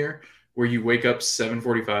Premier where you wake up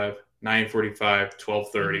 7:45, 9:45,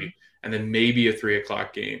 12:30, and then maybe a 3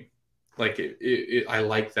 o'clock game. Like, I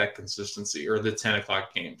like that consistency, or the 10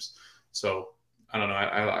 o'clock games. So I don't know.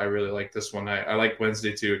 I really like this one. I like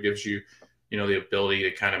Wednesday too. It gives you, the ability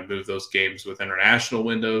to kind of move those games with international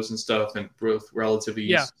windows and stuff, and with relative ease.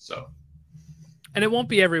 Yeah. So, and it won't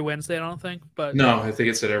be every Wednesday, I don't think. But no, I think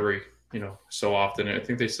it's at every, so often. I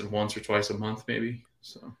think they said once or twice a month, maybe.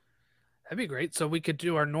 So that'd be great. So we could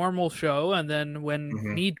do our normal show, and then when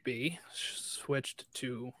need be, switched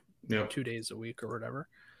to 2 days a week or whatever.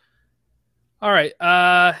 All right.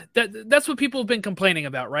 That's what people have been complaining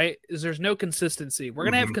about, right? Is there's no consistency. We're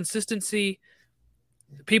going to have consistency.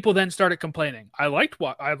 People then started complaining. I liked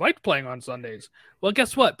playing on Sundays. Well,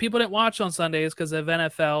 guess what? People didn't watch on Sundays because of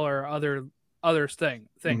NFL or other things.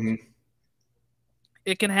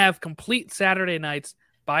 It can have complete Saturday nights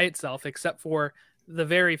by itself, except for the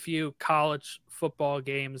very few college football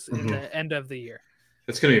games in the end of the year.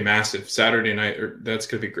 It's going to be massive. Saturday night, that's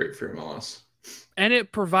going to be great for MLS. And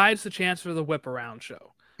it provides the chance for the whip around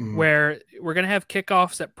show where we're going to have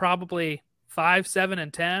kickoffs at probably 5, 7,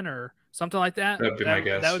 and 10 or something like that. That'd be my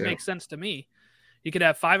guess. That would make sense to me. You could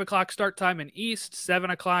have 5 o'clock start time in East, 7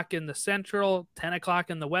 o'clock in the Central, 10 o'clock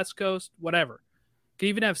in the West Coast, whatever. You could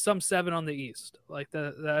even have some 7 on the East. Like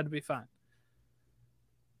that'd be fine.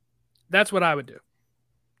 That's what I would do.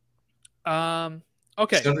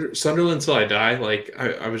 Okay. Sunderland Till I Die. Like,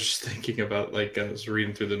 I was just thinking about, like, I was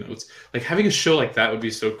reading through the notes. Like, having a show like that would be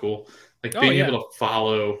so cool. Like, being able to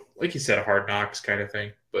follow, like you said, a Hard Knocks kind of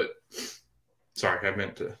thing. But sorry, I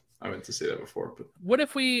meant to say that before. But what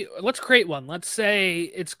if let's create one? Let's say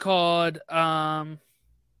it's called how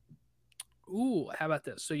about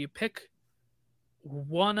this? So you pick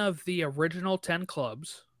one of the original 10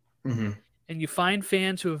 clubs, and you find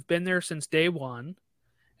fans who have been there since day one.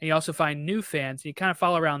 And you also find new fans. You kind of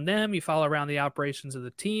follow around them. You follow around the operations of the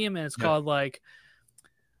team. And it's called, like,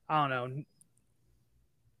 I don't know,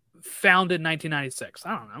 founded in 1996.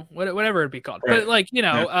 I don't know. Whatever it'd be called. Right. But, like,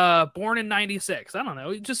 born in 96. I don't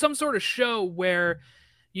know. Just some sort of show where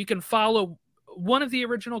you can follow one of the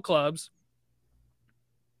original clubs,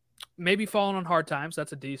 maybe falling on hard times.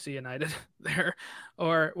 That's a DC United there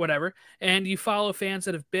or whatever. And you follow fans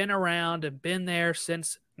that have been around and been there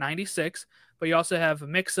since 96. But you also have a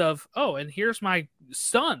mix of, and here's my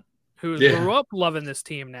son who grew up loving this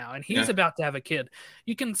team now, and he's about to have a kid.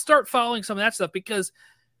 You can start following some of that stuff, because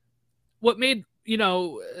what made,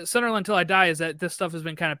 Sunderland Till I Die is that this stuff has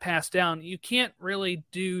been kind of passed down. You can't really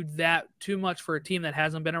do that too much for a team that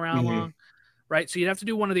hasn't been around long, right? So you'd have to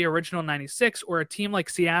do one of the original 96, or a team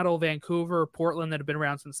like Seattle, Vancouver, or Portland that have been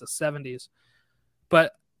around since the 70s.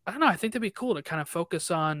 But I don't know. I think that'd be cool to kind of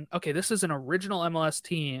focus on, okay, this is an original MLS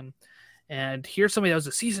team. And here's somebody that was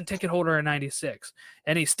a season ticket holder in 96,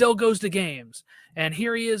 and he still goes to games. And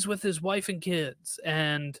here he is with his wife and kids,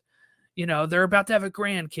 and, they're about to have a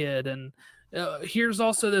grandkid. And here's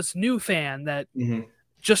also this new fan that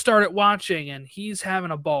just started watching, and he's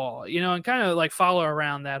having a ball, and kind of like follow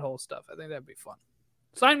around that whole stuff. I think that'd be fun.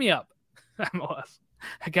 Sign me up, MLS.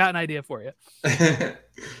 I got an idea for you.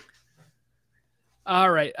 All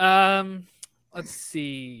right. Let's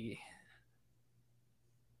see.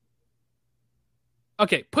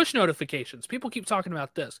 Okay, push notifications. People keep talking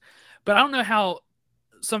about this, but I don't know how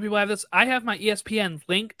some people have this. I have my ESPN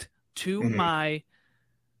linked to my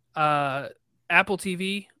Apple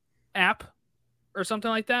TV app or something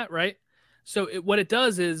like that, right? So what it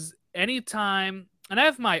does is anytime, and I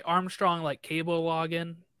have my Armstrong like cable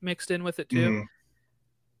login mixed in with it too.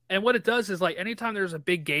 And what it does is, like, anytime there's a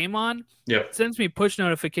big game on, it sends me push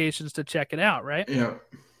notifications to check it out, right? Yeah.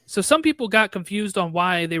 So some people got confused on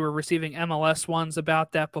why they were receiving MLS ones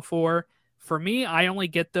about that before. For me, I only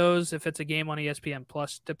get those if it's a game on ESPN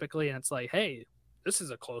Plus typically, and it's like, hey, this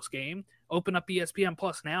is a close game. Open up ESPN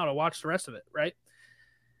Plus now to watch the rest of it, right?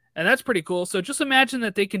 And that's pretty cool. So just imagine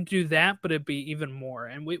that they can do that, but it'd be even more.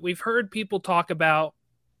 And we've heard people talk about,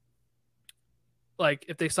 like,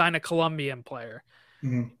 if they sign a Colombian player,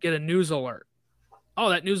 get a news alert. Oh,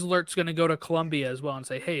 that news alert's going to go to Colombia as well and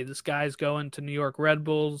say, hey, this guy's going to New York Red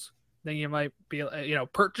Bulls. Then you might be,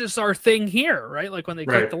 purchase our thing here, right? Like when they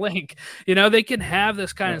click the link, they can have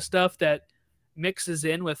this kind of stuff that mixes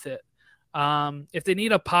in with it. If they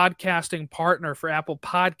need a podcasting partner for Apple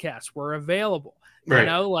Podcasts, we're available. Right. You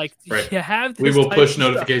know, like Right. you have this We will type push of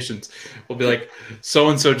stuff. notifications. We'll be like,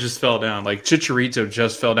 so-and-so just fell down. Like Chicharito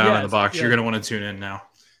just fell down in the Yes, box. yes. You're going to want to tune in now.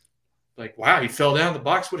 Like, wow, he fell down in the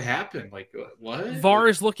box. What happened? Like, what? VAR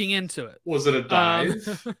is looking into it. Was it a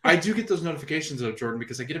dive? I do get those notifications though, Jordan,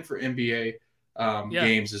 because I get it for NBA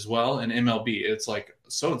games as well and MLB. It's like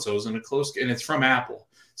so-and-so's in a close game, and it's from Apple.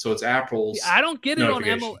 So it's Apple's. I don't get it on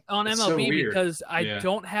notification. MLB It's so weird. because I Yeah.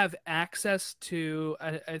 don't have access to,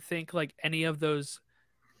 I think, like any of those.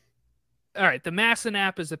 All right, the Masson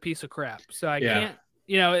app is a piece of crap. So I can't,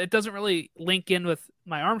 it doesn't really link in with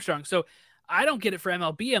my Armstrong. So I don't get it for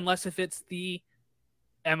MLB unless if it's the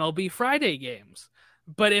MLB Friday games.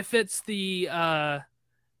 But if it's if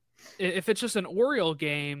it's just an Oriole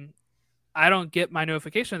game, I don't get my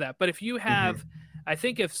notification of that. But if you have, I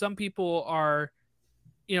think if some people are,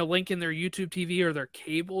 linking their YouTube TV or their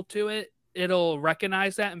cable to it, it'll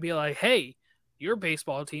recognize that and be like, hey, your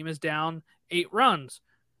baseball team is down 8 runs,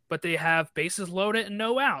 but they have bases loaded and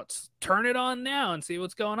no outs. Turn it on now and see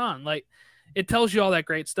what's going on. Like, it tells you all that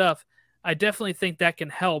great stuff. I definitely think that can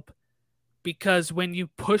help, because when you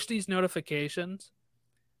push these notifications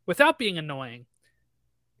without being annoying,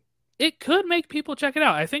 it could make people check it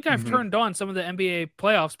out. I think I've turned on some of the NBA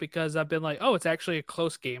playoffs because I've been like, oh, it's actually a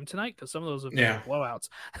close game tonight, because some of those have been blowouts.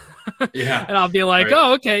 Yeah. And I'll be like, Right.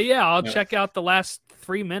 oh, okay, yeah, I'll check out the last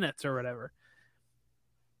 3 minutes or whatever.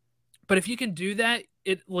 But if you can do that,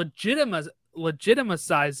 it legitimizes,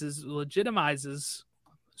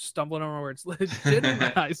 stumbling over words,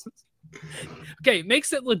 legitimizes. Okay,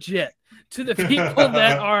 makes it legit to the people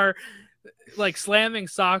that are like slamming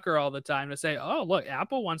soccer all the time to say, oh, look,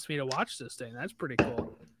 Apple wants me to watch this thing. That's pretty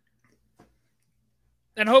cool.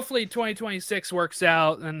 And hopefully 2026 works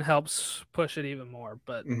out and helps push it even more.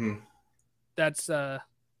 But that's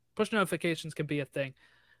push notifications can be a thing.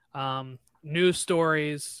 News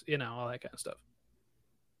stories, all that kind of stuff.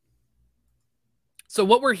 So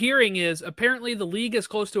what we're hearing is apparently the league is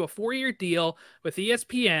close to a 4-year deal with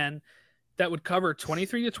ESPN that would cover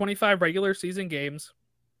 23 to 25 regular season games.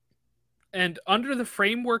 And under the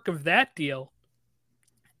framework of that deal,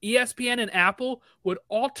 ESPN and Apple would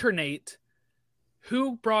alternate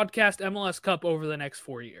who broadcast MLS Cup over the next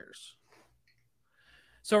 4 years.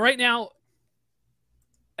 So right now,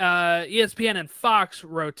 ESPN and Fox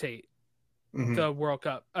rotate the World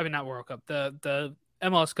Cup. I mean, not World Cup, the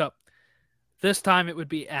MLS Cup. This time it would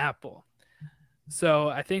be Apple. So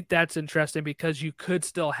I think that's interesting because you could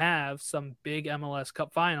still have some big MLS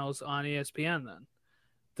Cup finals on ESPN then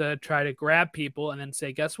to try to grab people and then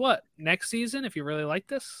say, guess what? Next season, if you really like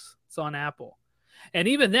this, it's on Apple. And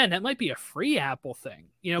even then, that might be a free Apple thing,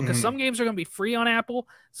 because some games are going to be free on Apple.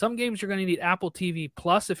 Some games you're going to need Apple TV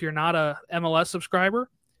Plus if you're not a MLS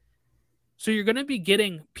subscriber. So you're going to be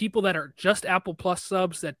getting people that are just Apple Plus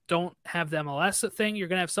subs that don't have the MLS thing. You're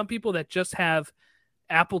going to have some people that just have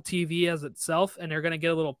Apple TV as itself, and they're going to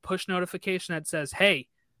get a little push notification that says, hey,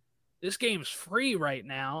 this game's free right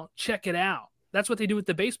now. Check it out. That's what they do with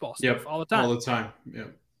the baseball stuff all the time. All the time.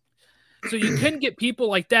 Yep. So you can get people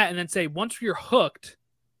like that and then say, once you're hooked,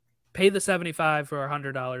 pay the $75 or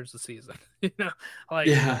 $100 a season.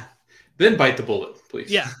 Then bite the bullet,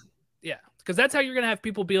 please. Yeah. Because that's how you're going to have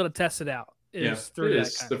people be able to test it out. Through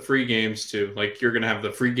that kind the free games too. Like you're going to have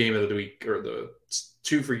the free game of the week or the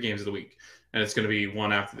 2 free games of the week, and it's going to be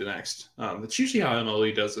one after the next. That's usually how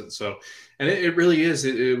MLB does it. So, and it really is.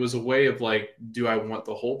 It was a way of like, do I want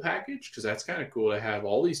the whole package? Because that's kind of cool to have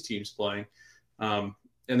all these teams playing.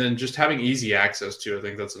 And then just having easy access to, I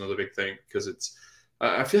think that's another big thing, because it's,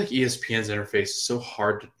 I feel like ESPN's interface is so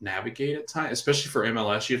hard to navigate at times, especially for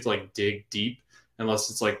MLS. You have to like dig deep unless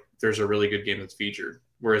it's like there's a really good game that's featured.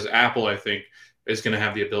 Whereas Apple, I think, is going to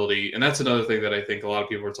have the ability. And that's another thing that I think a lot of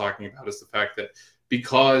people are talking about is the fact that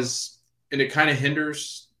and it kind of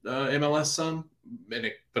hinders MLS some,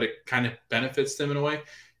 but it kind of benefits them in a way.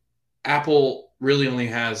 Apple really only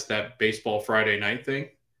has that baseball Friday night thing.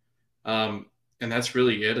 And that's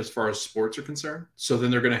really it as far as sports are concerned. So then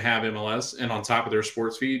they're going to have MLS, and on top of their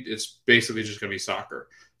sports feed, it's basically just going to be soccer.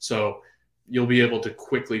 So you'll be able to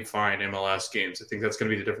quickly find MLS games. I think that's going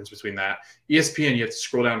to be the difference between that. ESPN, you have to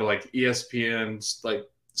scroll down to like ESPN's like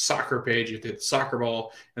soccer page. You have to hit the soccer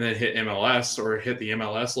ball and then hit MLS or hit the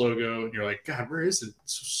MLS logo. And you're like, God, where is it?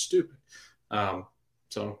 It's so stupid.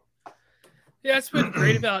 Yeah, it's been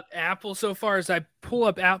great about Apple so far as I pull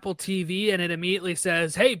up Apple TV and it immediately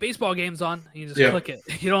says, hey, baseball game's on. You just click it.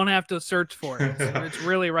 You don't have to search for it. It's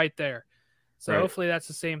really right there. So hopefully that's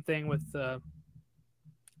the same thing with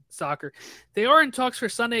soccer. They are in talks for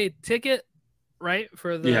Sunday Ticket, right?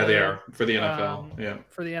 They are for the NFL.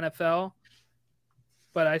 For the NFL.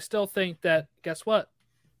 but I still think that, guess what?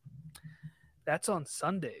 That's on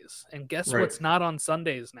Sundays. And guess Right. what's not on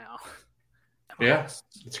Sundays now? Yeah, MLS.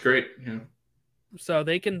 it's great. Yeah. So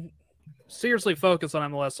they can seriously focus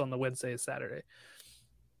on MLS on the Wednesday and Saturday.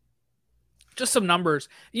 Just some numbers.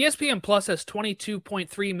 ESPN Plus has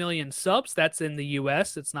 22.3 million subs. That's in the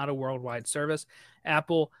US. It's not a worldwide service.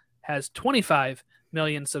 Apple has 25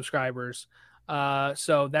 million subscribers.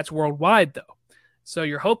 So that's worldwide, though. So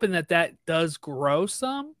you're hoping that that does grow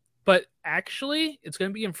some, but actually it's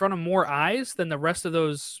going to be in front of more eyes than the rest of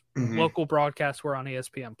those local broadcasts were on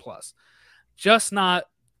ESPN Plus. Just not.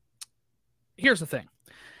 Here's the thing.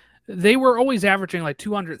 They were always averaging like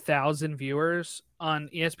 200,000 viewers on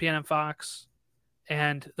ESPN and Fox,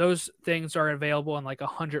 and those things are available in like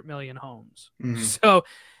 100 million homes. So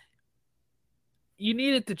you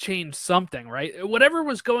needed to change something, right? Whatever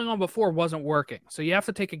was going on before wasn't working. So you have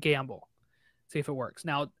to take a gamble, see if it works.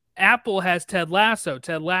 Now, Apple has Ted Lasso.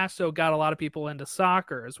 Ted Lasso got a lot of people into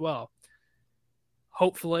soccer as well.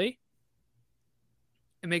 Hopefully,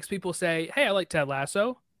 it makes people say, hey, I like Ted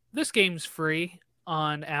Lasso. This game's free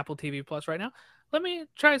on Apple TV Plus right now. Let me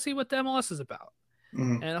try to see what the MLS is about.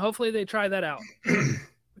 And hopefully they try that out.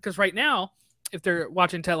 Because right now, if they're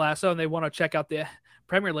watching Ted Lasso and they want to check out the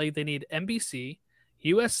Premier League, they need NBC,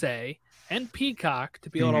 USA, and Peacock to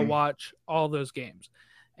be able to watch all those games.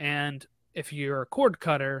 And if you're a cord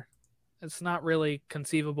cutter, it's not really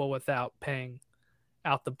conceivable without paying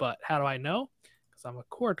out the butt. How do I know? Because I'm a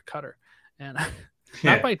cord cutter. And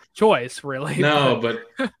not by choice, really. No,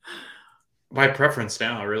 but by preference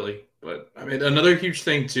now, really. But I mean, another huge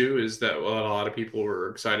thing too is that what a lot of people were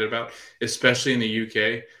excited about, especially in the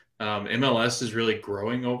UK. MLS is really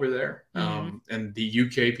growing over there, and the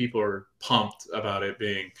UK people are pumped about it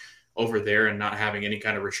being over there and not having any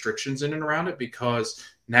kind of restrictions in and around it, because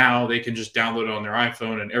now they can just download it on their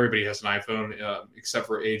iPhone, and everybody has an iPhone except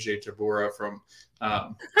for AJ Tabura from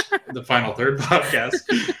the Final Third podcast,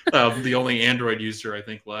 the only Android user I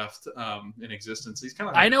think left in existence. He's kind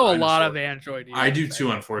of. I know a lot of Android users. I do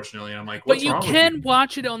too, unfortunately. I'm like, what's wrong? But you can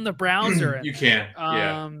watch it on the browser. You can,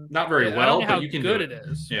 yeah, not very well, but you can do it. It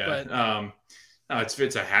is, yeah. But... no,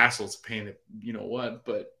 it's a hassle. It's a pain. You know what?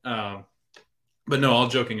 But no, all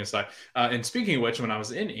joking aside. And speaking of which, when I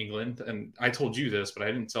was in England, and I told you this, but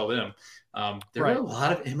I didn't tell them, there were a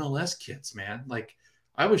lot of MLS kids, man. Like,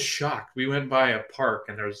 I was shocked. We went by a park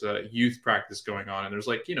and there was a youth practice going on. And there's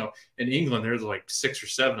like, in England, there's like 6 or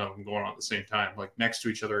 7 of them going on at the same time, like next to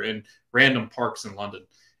each other in random parks in London.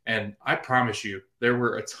 And I promise you, there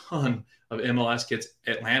were a ton of MLS kids.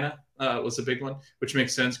 Atlanta was a big one, which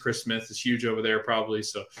makes sense. Chris Smith is huge over there probably.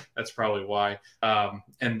 So that's probably why.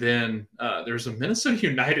 And then there's a Minnesota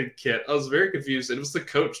United kid. I was very confused. It was the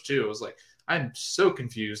coach too. I was like, I'm so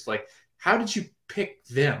confused. Like, how did you pick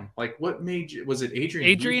them? Like, what made you? Was it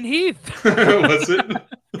Adrian Heath? Was it?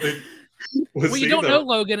 Like, what you don't know,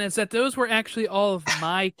 Logan, is that those were actually all of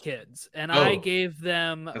my kids, and I gave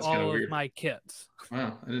them all of my kids.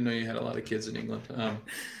 Wow, I didn't know you had a lot of kids in England.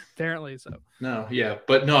 Apparently so. No, yeah,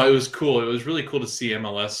 but no, it was cool. It was really cool to see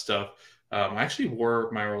MLS stuff. I actually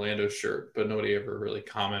wore my Orlando shirt, but nobody ever really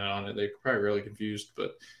commented on it. They were probably really confused,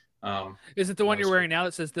 but. Is it the one you're wearing now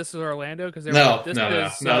that says "This is Orlando"? Because no,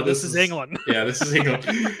 this is England. Yeah, this is England.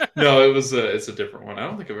 No, it's a different one. I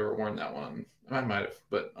don't think I've ever worn that one. I might have,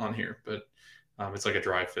 but on here. But it's like a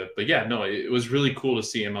dry fit. But yeah, no, it was really cool to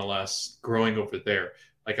see MLS growing over there.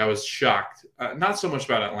 Like, I was shocked. Not so much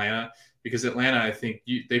about Atlanta, because Atlanta, I think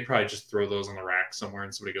they probably just throw those on the rack somewhere,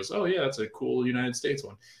 and somebody goes, "Oh yeah, that's a cool United States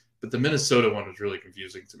one." But the Minnesota one was really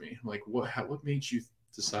confusing to me. I'm like, what made you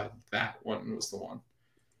decide that one was the one?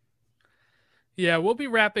 Yeah, we'll be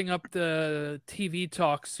wrapping up the TV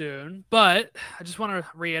talk soon, but I just want to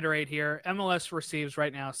reiterate here, MLS receives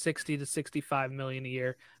right now 60 to 65 million a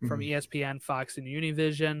year from ESPN, Fox, and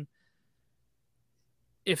Univision.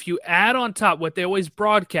 If you add on top what they always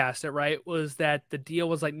broadcast it, right, was that the deal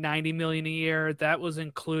was like 90 million a year. That was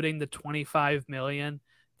including the 25 million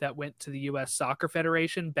that went to the US Soccer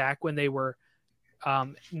Federation back when they were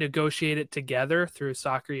negotiated together through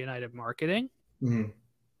Soccer United Marketing.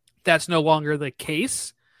 That's no longer the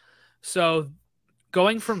case. So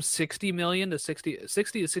going from 60 million to 60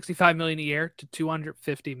 to 65 million a year to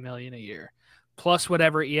 250 million a year, plus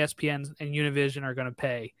whatever ESPN and Univision are going to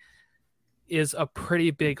pay, is a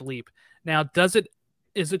pretty big leap. Now, is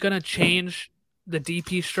it going to change the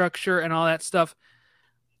DP structure and all that stuff?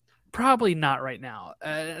 Probably not right now.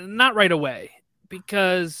 Not right away,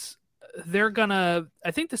 because they're going to,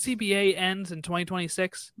 I think the CBA ends in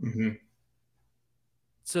 2026.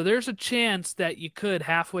 So there's a chance that you could,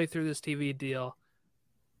 halfway through this TV deal,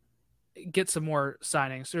 get some more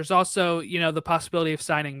signings. There's also, the possibility of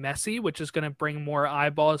signing Messi, which is going to bring more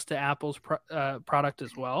eyeballs to Apple's product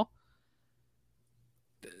as well.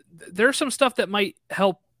 There's some stuff that might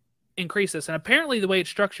help increase this. And apparently the way it's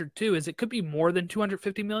structured too is it could be more than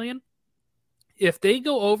 250 million. If they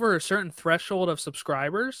go over a certain threshold of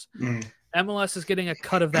subscribers, MLS is getting a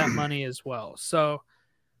cut of that money as well. So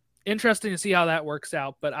interesting to see how that works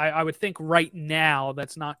out. But I would think right now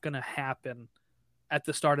that's not going to happen at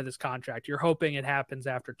the start of this contract. You're hoping it happens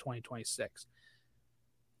after 2026.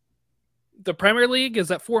 The Premier League is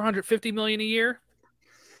at 450 million a year.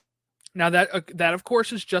 Now that of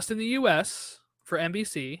course is just in the US for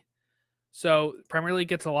NBC. So Premier League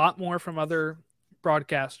gets a lot more from other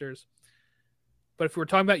broadcasters. But if we're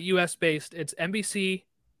talking about US based, it's NBC,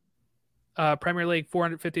 Premier League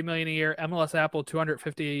 450 million a year, MLS Apple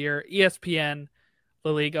 250 a year, ESPN,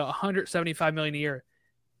 La Liga 175 million a year.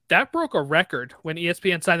 That broke a record when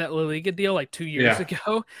ESPN signed that La Liga deal like 2 years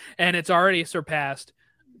ago, and it's already surpassed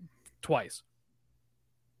twice.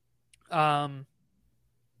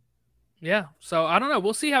 Yeah, so I don't know.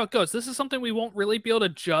 We'll see how it goes. This is something we won't really be able to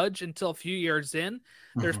judge until a few years in.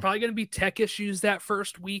 There's probably going to be tech issues that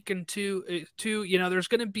first week and two. There's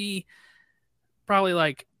going to be probably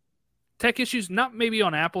like tech issues, not maybe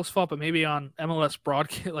on Apple's fault, but maybe on MLS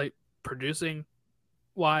broadcast, like producing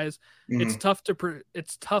wise. It's tough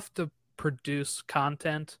to produce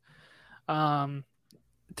content to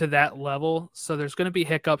that level. So there's going to be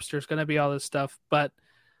hiccups. There's going to be all this stuff, but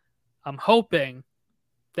I'm hoping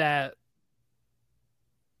that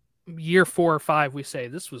year 4 or 5, we say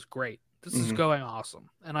this was great. This is going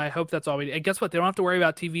awesome. And I hope that's all we do. And guess what? They don't have to worry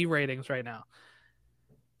about TV ratings right now.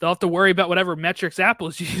 They'll have to worry about whatever metrics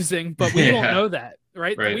Apple's using, but we won't know that,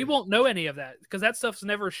 right? We won't know any of that because that stuff's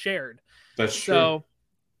never shared. That's true. So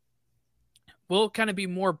we'll kind of be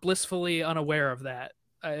more blissfully unaware of that,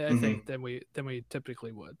 I think, than we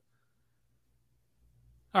typically would.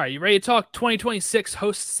 All right, you ready to talk 2026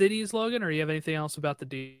 host cities, Logan, or do you have anything else about the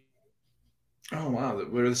deal? Oh, wow.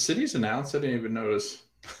 Were the cities announced? I didn't even notice.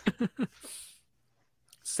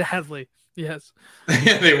 Sadly, yes.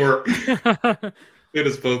 Yeah, they were. Made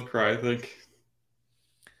us both cry, I think.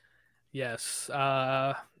 Yes.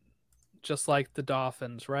 Just like the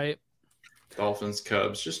Dolphins, right? Dolphins,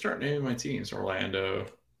 Cubs. Just start naming my teams. Orlando.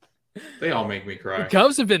 They all make me cry. The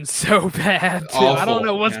Cubs have been so bad, too. Awful. I don't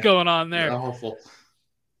know what's going on there. Awful.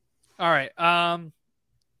 All right.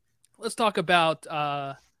 Let's talk about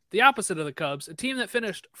the opposite of the Cubs, a team that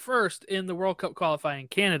finished first in the World Cup qualifying,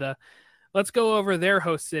 Canada. Let's go over their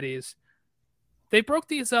host cities. They broke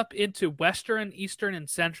these up into Western, Eastern, and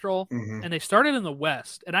Central, and they started in the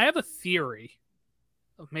West. And I have a theory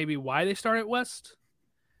of maybe why they started West.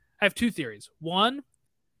 I have 2 theories. One,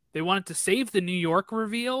 they wanted to save the New York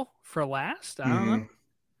reveal for last. I don't know.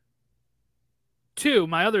 2,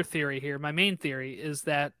 my other theory here, my main theory, is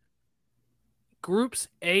that groups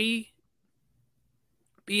A,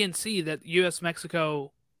 B, and C that US,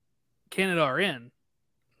 Mexico, Canada are in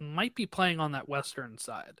might be playing on that Western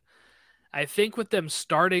side. I think with them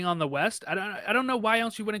starting on the West, I don't know why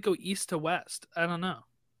else you wouldn't go East to West. I don't know.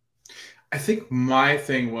 I think my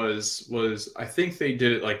thing was I think they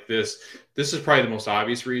did it like this. This is probably the most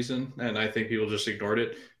obvious reason, and I think people just ignored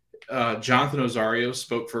it. Jonathan Osorio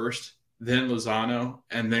spoke first, then Lozano,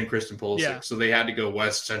 and then Christian Pulisic. Yeah. So they had to go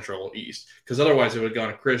West, Central, East, because otherwise it would have gone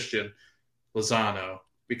to Christian, Lozano.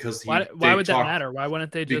 Because why would that matter? Why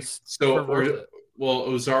wouldn't they just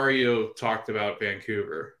Osorio talked about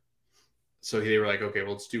Vancouver. So they were like, okay,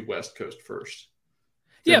 well, let's do West Coast first.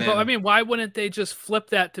 But I mean, why wouldn't they just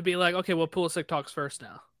flip that to be like, okay, well, Pulisic talks first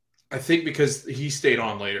now? I think because he stayed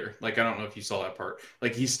on later. Like, I don't know if you saw that part.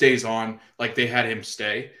 Like, he stays on. Like, they had him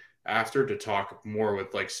stay after to talk more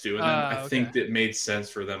with, like, Stu and them. I think that made sense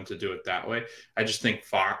for them to do it that way. I just think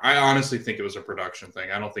I honestly think it was a production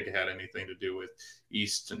thing. I don't think it had anything to do with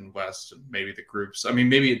East and West and maybe the groups. I mean,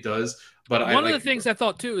 maybe it does. But one of the things I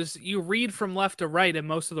thought too is you read from left to right in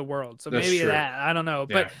most of the world. So maybe that, I don't know.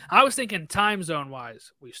 But I was thinking time zone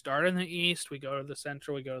wise, we start in the East, we go to the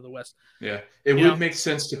Central, we go to the West. Yeah. It would make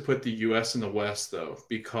sense to put the US in the West though,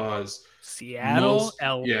 because Seattle,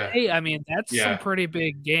 LA, I mean, that's some pretty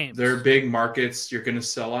big games. They're big markets. You're going to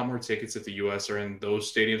sell a lot more tickets if the US are in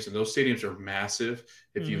those stadiums, and those stadiums are massive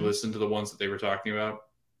if you listen to the ones that they were talking about.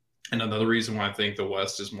 And another reason why I think the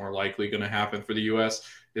West is more likely going to happen for the U.S.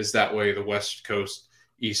 is that way the West Coast,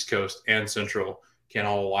 East Coast, and Central can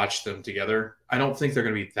all watch them together. I don't think they're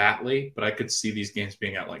going to be that late, but I could see these games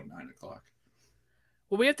being at like 9 o'clock.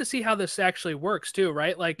 Well, we have to see how this actually works too,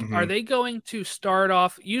 right? Like, are they going to start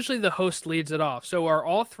off? Usually the host leads it off. So are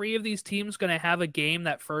all 3 of these teams going to have a game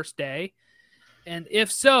that first day? And if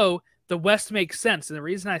so, the West makes sense. And the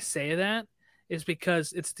reason I say that is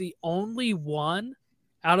because it's the only one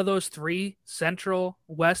out of those three, Central,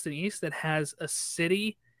 West, and East, that has a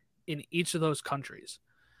city in each of those countries.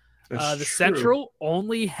 The Central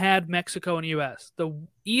only had Mexico and U.S. The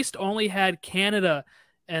East only had Canada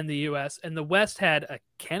and the U.S. And the West had a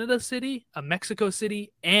Canada city, a Mexico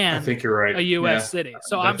city, and I think you're right. a U.S. city.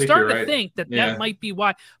 So I'm starting to think that might be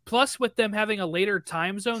why. Plus, with them having a later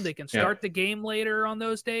time zone, they can start the game later on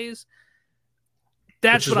those days.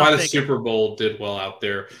 That's Which is why the Super Bowl did well out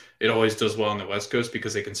there. It always does well on the West Coast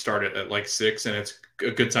because they can start it at like 6, and it's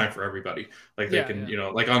a good time for everybody. Like they can,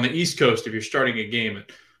 like on the East Coast, if you're starting a game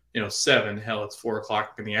at 7, hell, it's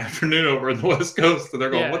 4:00 in the afternoon over in the West Coast, and they're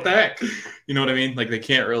going, what the heck? You know what I mean? Like they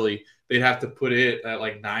can't really. They'd have to put it at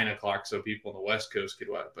like 9:00 so people on the West Coast could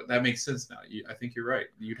watch. But that makes sense now. I think you're right.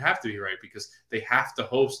 You'd have to be right because they have to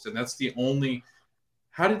host, and that's the only.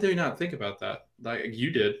 How did they not think about that? Like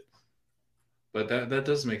you did, but that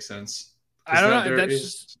does make sense. I don't know.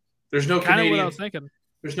 There's no Canadian. What I was thinking.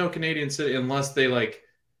 There's no Canadian city unless they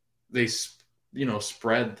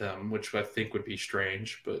spread them, which I think would be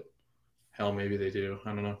strange. But hell, maybe they do.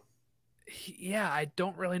 I don't know. Yeah, I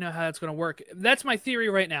don't really know how that's going to work. That's my theory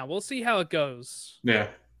right now. We'll see how it goes. Yeah,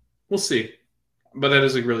 we'll see. But that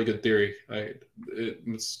is a really good theory. It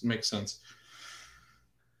makes sense.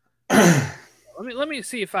 Let me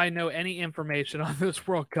see if I know any information on this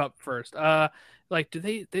World Cup first. Do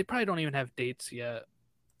they probably don't even have dates yet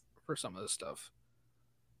for some of this stuff.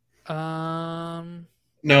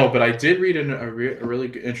 No, but I did read a really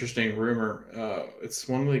interesting rumor. It's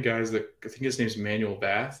one of the guys that I think his name's Manuel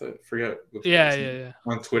Bath. I forget. Yeah.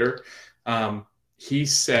 On Twitter, he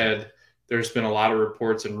said there's been a lot of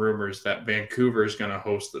reports and rumors that Vancouver is going to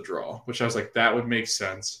host the draw, which I was like, that would make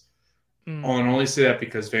sense. And only say that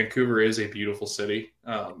because Vancouver is a beautiful city.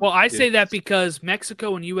 I say that because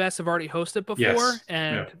Mexico and U.S. have already hosted before,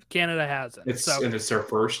 and Canada hasn't. And it's their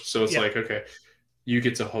first, so it's like, okay, you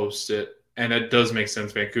get to host it. And it does make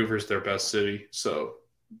sense. Vancouver's their best city. So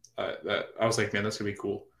I was like, man, that's going to be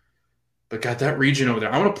cool. But God, that region over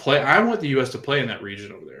there, I want the U.S. to play in that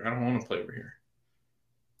region over there. I don't want to play over here.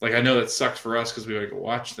 Like, I know that sucks for us because we want to go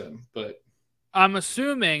watch them. But I'm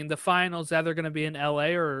assuming the finals either going to be in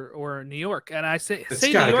L.A. or New York. And I say New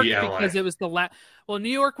York because it was the last. Well, New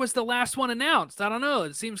York was the last one announced. I don't know.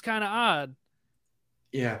 It seems kind of odd.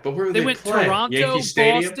 Yeah, but where they went play? Toronto,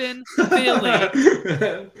 Boston,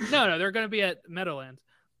 Philly. No, they're going to be at Meadowlands.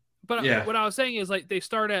 But what I was saying is they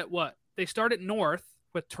start at what? They start at North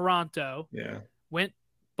with Toronto. Yeah. Went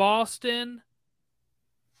Boston,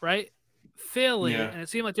 right? Philly, and it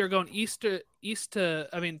seemed like they were going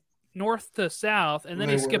north to south, and then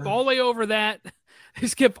they skip all the way over that. They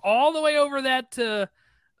skip all the way over that to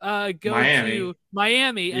go to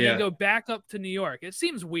Miami, and then go back up to New York. It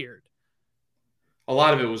seems weird. A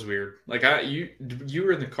lot of it was weird. Like you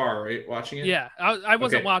were in the car, right, watching it? Yeah, I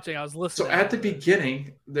wasn't watching. I was listening. So at the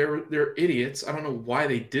beginning, they're idiots. I don't know why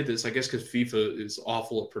they did this. I guess because FIFA is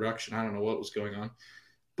awful at production. I don't know what was going on.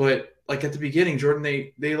 But like at the beginning, Jordan,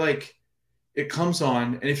 they it comes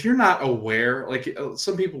on, and if you're not aware, like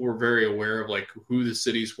some people were very aware of like who the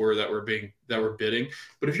cities were that were bidding.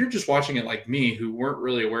 But if you're just watching it like me, who weren't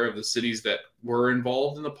really aware of the cities that were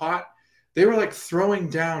involved in the pot. They were like throwing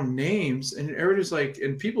down names, and everybody's like,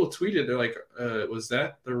 and people tweeted, they're like, was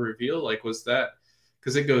that the reveal? Like, was that?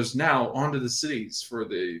 Because it goes now onto the cities for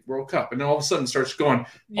the World Cup, and then all of a sudden starts going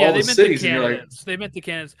all the cities, and you're like, they meant the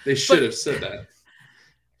candidates. They should have said that.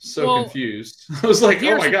 Confused. I was like,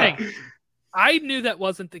 oh my God. Thing. I knew that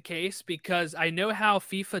wasn't the case because I know how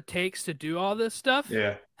FIFA takes to do all this stuff.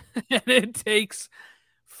 Yeah. And it takes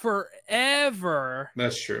forever.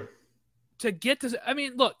 That's true. To get to,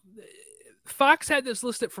 look, Fox had this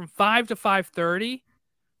listed from 5 to 5:30.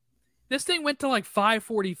 This thing went to like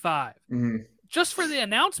 5:45 just for the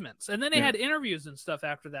announcements. And then they had interviews and stuff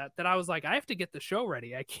after that I was like, I have to get the show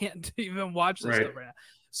ready. I can't even watch this stuff right now.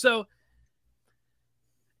 So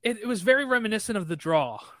it was very reminiscent of the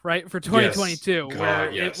draw, right? For 2022,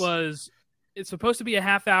 it's supposed to be a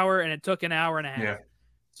half hour and it took an hour and a half. Yeah.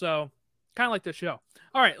 So kind of like the show.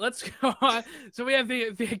 All right, let's go on. So we have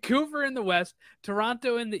Vancouver in the West,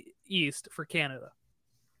 Toronto in the East for Canada.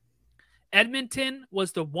 Edmonton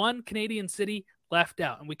was the one Canadian city left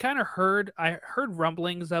out. And we kind of I heard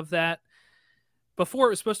rumblings of that before. It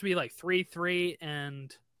was supposed to be like 3, 3,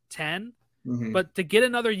 and 10. Mm-hmm. But to get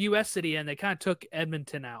another U.S. city in, they kind of took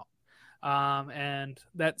Edmonton out. And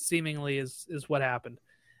that seemingly is what happened.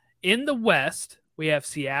 In the West, we have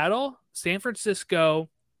Seattle, San Francisco,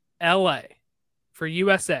 L.A. for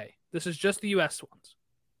USA. This is just the U.S. ones.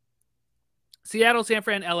 Seattle, San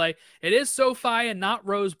Fran, L.A. It is SoFi and not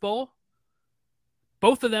Rose Bowl.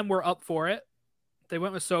 Both of them were up for it. They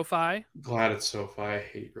went with SoFi. Glad it's SoFi. I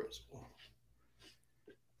hate Rose Bowl.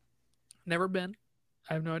 Never been.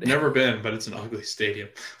 I have no idea. Never been, but it's an ugly stadium.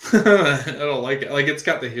 I don't like it. Like, it's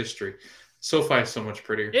got the history. SoFi is so much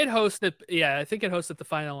prettier. It hosted, I think it hosted the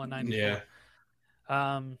final in 94.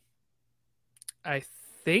 Yeah. I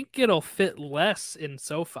think it'll fit less in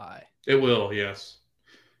SoFi. It will, yes.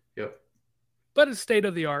 Yep. But it's state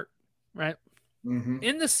of the art, right? Mm-hmm.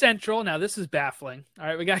 In the Central, now this is baffling. All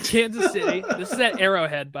right, we got Kansas City. This is at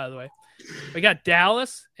Arrowhead, by the way. We got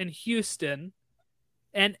Dallas and Houston.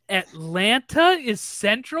 And Atlanta is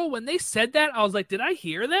Central. When they said that, I was like, did I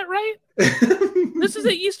hear that right? This is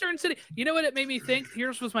an Eastern city. You know what it made me think?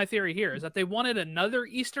 Here's was my theory here, is that they wanted another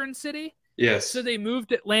Eastern city. Yes. So they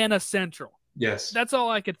moved Atlanta Central. Yes. That's all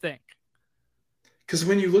I could think. Because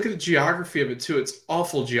when you look at the geography of it, too, it's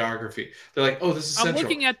awful geography. They're like, oh, this is Central. I'm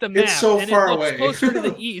looking at the map. It's so and far it looks away. closer to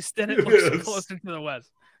the east than it looks closer to the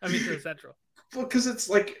west. I mean, to the Central. Well, because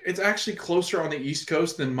it's actually closer on the East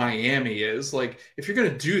Coast than Miami is. Like, if you're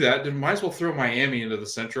gonna do that, then might as well throw Miami into the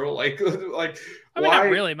Central. Like I mean, why? not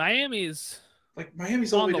really. Miami's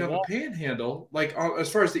all on the way the down wall. the Panhandle. Like, as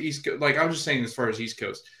far as the East Coast, like, I'm just saying, as far as East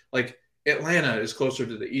Coast, like, Atlanta is closer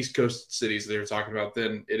to the East Coast cities they were talking about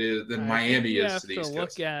than Miami is to the East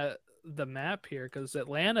Coast. You have to look at the map here because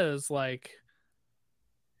Atlanta is like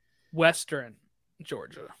western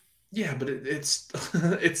Georgia. Yeah, but it's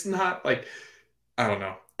it's not like, I don't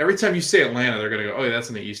know. Every time you say Atlanta, they're going to go, oh, yeah, that's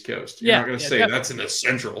in the East Coast. You're not going to say definitely. that's in the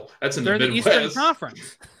Central. That's in They're the the Midwest. Eastern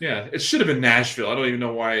Conference. Yeah, it should have been Nashville. I don't even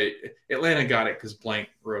know why. Atlanta got it because Blank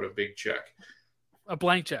wrote a big check. A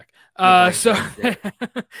blank check. A blank So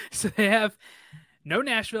check, so they have no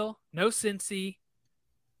Nashville, no Cincy,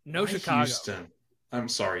 no Why Chicago. Houston? I'm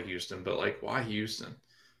sorry, Houston, but like, why Houston?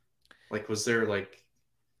 Like, was there like,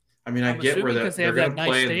 I mean, I I'm get where assuming because they they're have going that to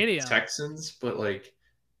nice play stadium. in Texans, but like,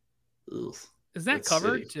 ugh, Is that Let's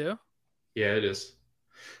covered see. too? yeah, it is.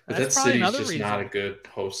 But That's that probably city's another just reason. not a good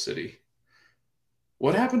host city.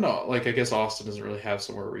 What happened to, like, I guess Austin doesn't really have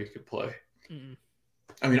somewhere where you could play. Mm-mm.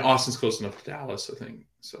 I mean, Austin's close enough to Dallas, I think.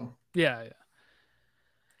 So Yeah.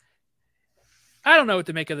 I don't know what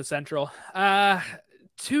to make of the Central.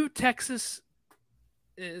 To Texas,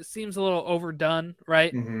 it seems a little overdone,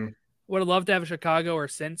 right? mm-hmm. Would have loved to have Chicago or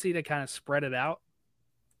Cincy to kind of spread it out.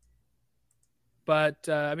 But,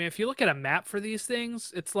 I mean, if you look at a map for these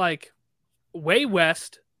things, it's like way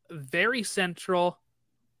west, very central,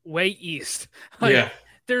 way east. Like, Yeah.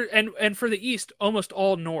 There and for the east, almost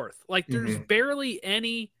all north. Like, there's Mhm.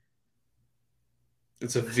 barely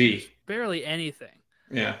It's a V. anything.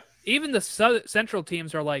 Yeah. Even the central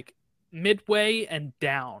teams are like midway and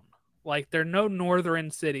down. Like, there are no northern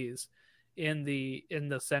cities in the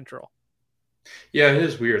Central. Yeah, it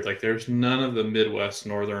is weird. Like, there's none of the Midwest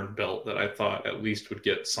Northern Belt that I thought at least would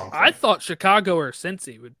get something. I thought Chicago or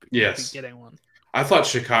Cincy would be Yes. getting one. I thought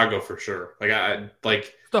Chicago for sure. Like,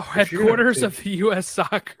 The If you're gonna headquarters pick- of U.S.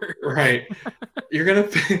 soccer. right. You're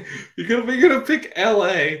gonna pick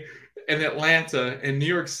L.A. and Atlanta and New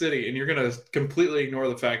York City, and you're gonna completely ignore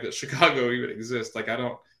the fact that Chicago even exists. Like,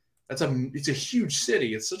 it's a huge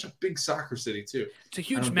city. It's such a big soccer city too. It's a I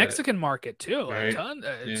huge don't get Mexican market too. Right.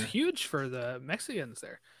 It's Yeah. huge for the Mexicans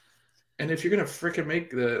there. And if you're gonna freaking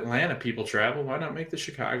make the Atlanta people travel, why not make the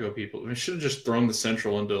Chicago people? We should have just thrown the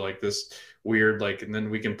Central into like this weird, like, and then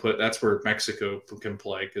we can that's where Mexico can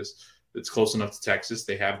play because it's close enough to Texas.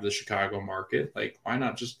 They have the Chicago market. Like, why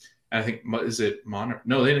not just? I think is it Monterrey?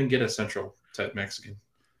 No, they didn't get a Central type Mexican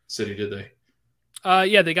city, did they?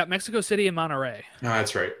 Yeah, they got Mexico City and Monterrey. No,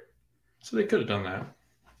 that's right. So they could have done that.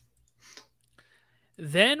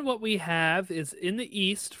 Then what we have is in the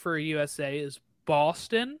East for USA is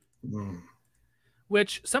Boston,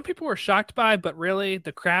 which some people were shocked by, but really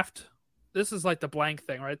the Kraft. This is like the blank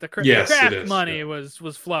thing, right? The Yes, it Kraft is, money yeah. was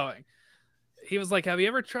flowing. He was like, "Have you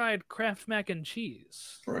ever tried Kraft mac and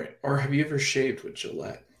cheese? Right. Or have you ever shaved with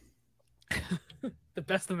Gillette? The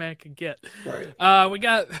best the man could get." Right. We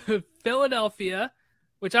got Philadelphia,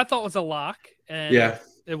 which I thought was a lock, and Yeah.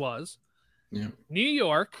 it was. Yeah. New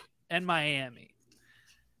York and Miami.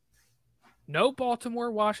 No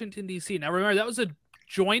Baltimore, Washington, D.C. Now, remember, that was a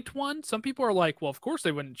joint one. Some people are like, well, of course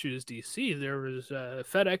they wouldn't choose D.C. There was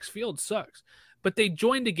FedEx Field sucks. But they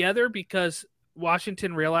joined together because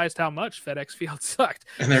Washington realized how much FedEx Field sucked.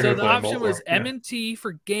 And they're So gonna the play in option was Baltimore. M&T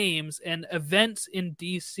for games and events in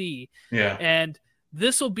D.C. Yeah. And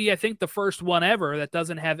this will be, I think, the first one ever that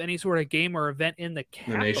doesn't have any sort of game or event in the The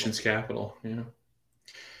capital. nation's capital. Yeah.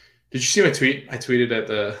 Did you see my tweet? I tweeted at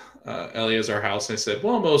the Eleazar house and I said,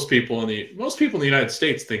 well, most people in the United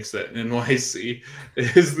States thinks that NYC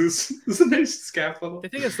is the nation's capital. They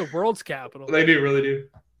think it's the world's capital. They do, really do.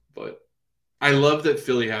 But I love that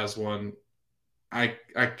Philly has one. I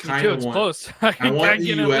kind of want close. I want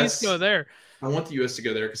the can US at least go there. I want the US to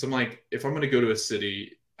go there because I'm like, if I'm going to go to a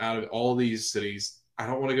city out of all these cities, I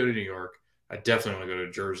don't want to go to New York. I definitely want to go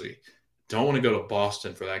to Jersey. Don't want to go to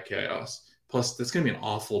Boston for that chaos. Plus, that's going to be an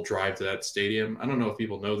awful drive to that stadium. I don't know if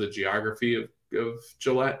people know the geography of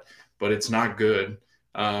Gillette, but it's not good.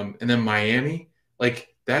 And then Miami,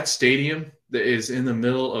 like that stadium that is in the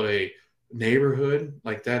middle of a neighborhood,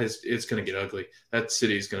 like it's going to get ugly. That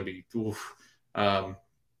city is going to be, oof.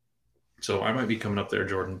 So I might be coming up there,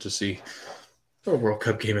 Jordan, to see a World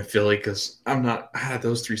Cup game in Philly because I had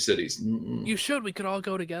those three cities. You should. We could all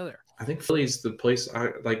go together. I think Philly's the place.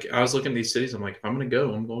 I was looking at these cities. I'm like, if I'm going to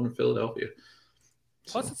go, I'm going to Philadelphia.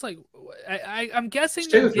 Plus, it's like I'm guessing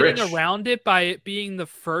they're getting around it by it being the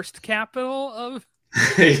first capital of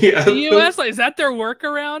the U.S. Like, is that their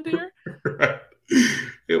workaround here? Right.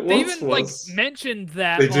 They even mentioned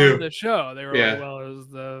that on the show. They were like, well, it was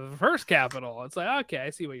the first capital. It's like, okay, I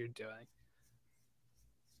see what you're doing.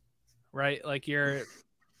 Right? Like you're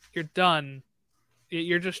done.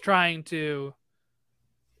 You're just trying to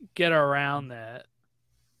get around that.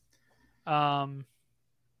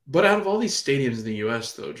 But out of all these stadiums in the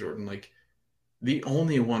U.S., though, Jordan, like the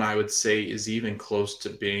only one I would say is even close to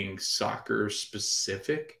being soccer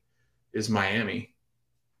specific is Miami.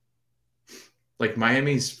 Like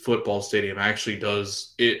Miami's football stadium actually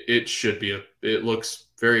does it should be it looks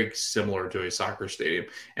very similar to a soccer stadium,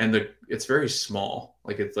 and it's very small.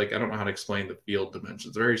 Like it's like I don't know how to explain the field dimensions.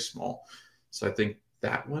 It's very small, so I think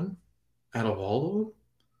that one out of all of them.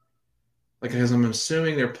 Like, because I'm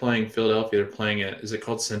assuming they're playing Philadelphia. They're playing it. Is it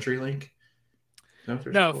called CenturyLink?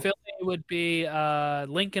 No, Philly would be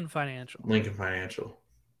Lincoln Financial. Lincoln Financial.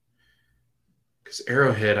 Because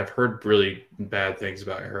Arrowhead, I've heard really bad things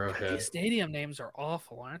about Arrowhead. These stadium names are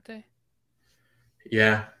awful, aren't they?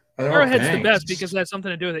 Yeah. Arrowhead's the best because it has something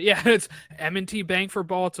to do with it. Yeah, it's M&T Bank for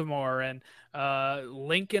Baltimore and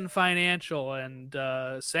Lincoln Financial and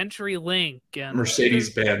CenturyLink and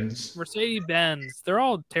Mercedes-Benz. Mercedes-Benz. They're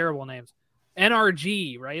all terrible names.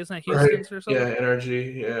 NRG, right? Isn't that Houston's or something? Yeah,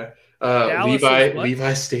 NRG, yeah.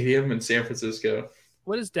 Levi Stadium in San Francisco.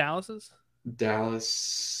 What is Dallas's?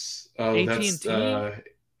 Dallas. AT&T? That's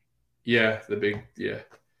the big,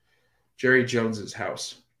 Jerry Jones's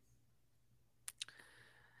house.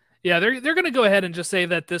 Yeah, they're going to go ahead and just say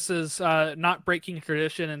that this is not breaking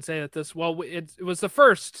tradition and say that it was the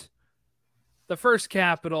first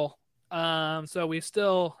capital. So we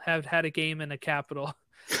still have had a game in a capital.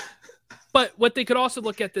 But what they could also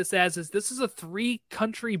look at this as is this is a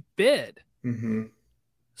 3-country bid. Mm-hmm.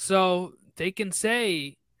 So they can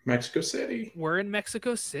say Mexico City. We're in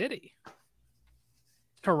Mexico City.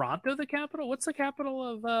 Toronto, the capital? What's the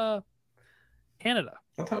capital of Canada?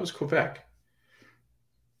 I thought it was Quebec.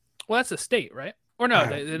 Well, that's a state, right? Or no,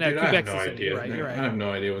 Quebec's I have no city. idea. Right, you're right. I have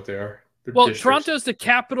no idea what they are. Well, districts. Toronto's the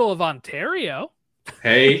capital of Ontario.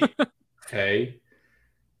 Hey.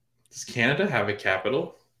 Does Canada have a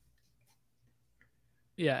capital?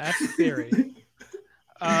 Yeah, that's the theory.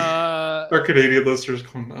 Our Canadian listeners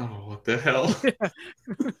going, oh, what the hell?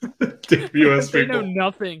 US they people know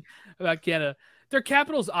nothing about Canada. Their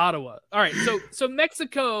capital's Ottawa. All right, so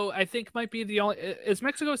Mexico, I think, might be the only. Is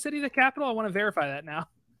Mexico City the capital? I want to verify that now.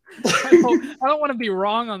 I don't want to be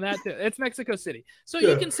wrong on that. It's Mexico City. So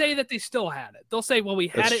you can say that they still had it. They'll say, well, we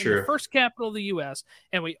had it in the first capital of the U.S.,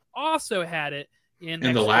 and we also had it in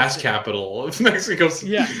the last capital of Mexico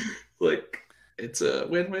City. Yeah. Like, it's a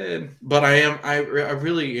win-win. But I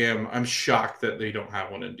really am. I'm shocked that they don't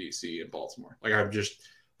have one in D.C. and Baltimore. Like,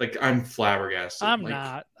 I'm flabbergasted. I'm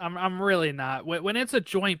not. I'm really not. When it's a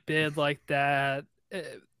joint bid like that.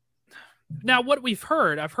 Now, what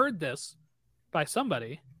I've heard this by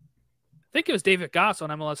somebody. I think it was David Goss on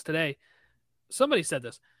MLS Today. Somebody said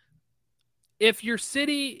this. If your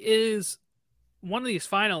city is one of these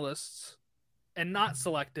finalists and not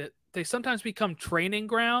selected, they sometimes become training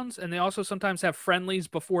grounds, and they also sometimes have friendlies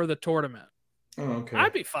before the tournament. Oh, okay.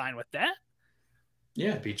 I'd be fine with that.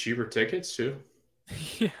 Yeah, it'd be cheaper tickets too.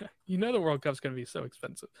 Yeah, the World Cup's going to be so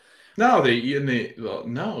expensive. No,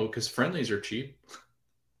 no, because friendlies are cheap.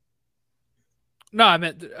 No, I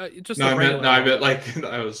meant just. I meant like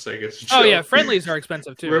I was saying. Oh yeah, friendlies are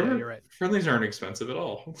expensive too. Yeah, you're right. Friendlies aren't expensive at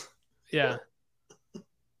all. Yeah.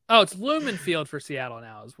 Oh, it's Lumen Field for Seattle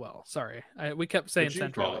now as well. Sorry, we kept saying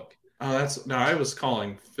CenturyLink. Oh, I was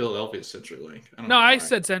calling Philadelphia CenturyLink. I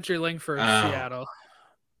said CenturyLink for Seattle.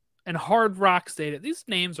 And Hard Rock Stadium. These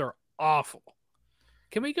names are awful.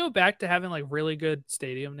 Can we go back to having like really good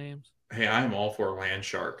stadium names? Hey, I'm all for Land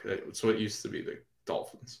Shark. It's what used to be the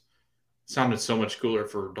Dolphins. It sounded so much cooler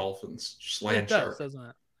for Dolphins. Just Land Shark, doesn't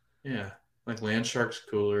it? Yeah, like Land Shark's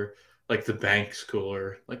cooler. Like the Bank's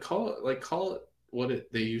cooler. Call it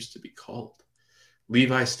what they used to be called.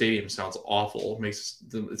 Levi Stadium sounds awful.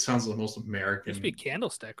 It sounds the most American. It should be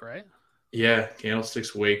Candlestick, right? Yeah,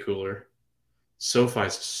 Candlestick's way cooler.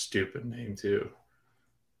 SoFi's a stupid name too.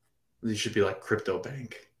 These should be like Crypto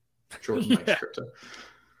Bank. Jordan likes crypto.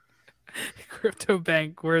 Crypto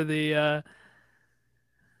Bank, where the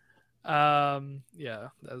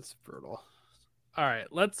that's brutal. All right,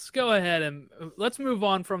 let's go ahead and let's move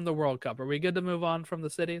on from the World Cup. Are we good to move on from the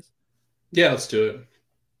cities? Yeah, let's do it.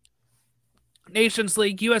 Nations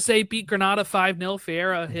League, USA beat Grenada 5-0.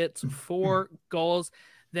 Ferreira hits 4 goals.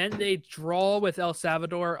 Then they draw with El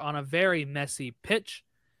Salvador on a very messy pitch.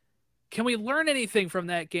 Can we learn anything from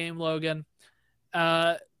that game, Logan?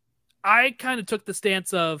 I kind of took the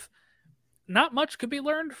stance of not much could be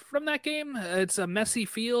learned from that game. It's a messy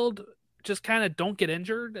field. Just kind of don't get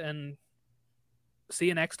injured and see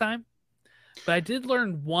you next time. But I did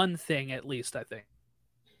learn one thing at least, I think.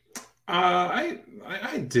 I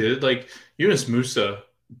did. Like Yunus Musa,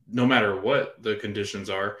 no matter what the conditions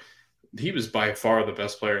are, he was by far the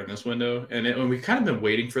best player in this window. And we've kind of been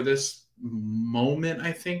waiting for this moment,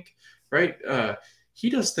 I think, right? He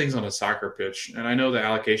does things on a soccer pitch. And I know the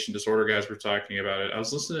allocation disorder guys were talking about it. I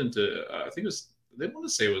was listening to, I think it was, they want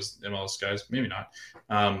to say it was MLS guys, maybe not.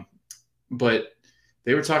 But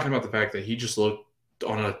they were talking about the fact that he just looked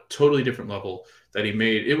on a totally different level that he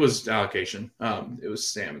made. It was allocation. It was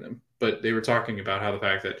Sam and them. But they were talking about how the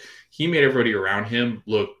fact that he made everybody around him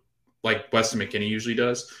look like Weston McKennie usually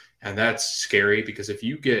does. And that's scary because if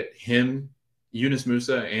you get him, Yunus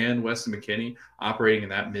Musa, and Weston McKennie operating in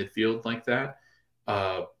that midfield like that,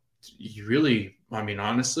 you really, I mean,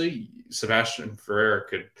 honestly, Sebastian Ferreira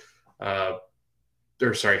could,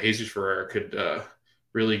 Jesus Ferreira could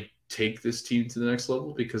really take this team to the next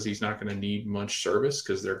level because he's not going to need much service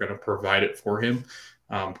because they're going to provide it for him.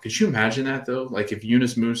 Could you imagine that, though? Like if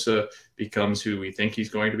Yunus Musa becomes who we think he's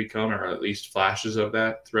going to become, or at least flashes of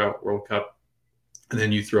that throughout World Cup, and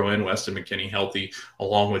then you throw in Weston McKennie healthy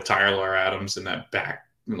along with Tyler Adams in that back,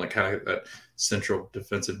 like kind of that central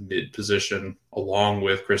defensive mid position, along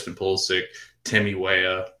with Christian Pulisic, Temi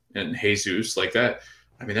Weah, and Jesus, like that.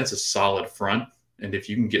 I mean, that's a solid front. And if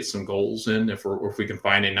you can get some goals in, if we can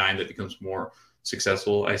find a 9 that becomes more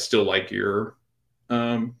successful, I still like your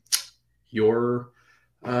what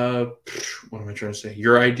am I trying to say?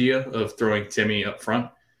 Your idea of throwing Timmy up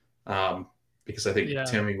front, because I think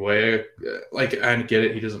Temi Weah, like I get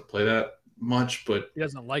it, he doesn't play that much, but he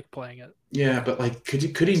doesn't like playing it. Yeah, but like,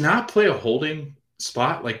 could he not play a holding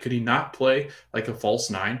spot? Like, could he not play like a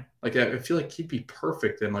false 9? Like, I feel like he'd be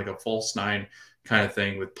perfect in like a false 9 kind of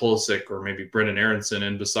thing with Pulisic or maybe Brendan Aronson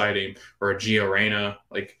in beside him or a Gio Reyna.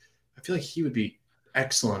 Like, I feel like he would be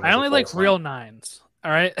excellent. I only like real 9s.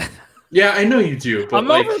 All right. Yeah, I know you do. But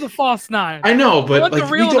I'm over the false 9. I know, but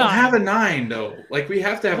like we don't 9. have a 9 though. Like we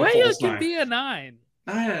have to have a false 9. Can be a 9.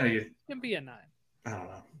 Can be a 9. I don't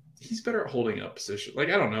know. He's better at holding up position. Like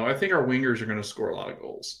I don't know. I think our wingers are going to score a lot of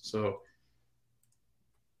goals. So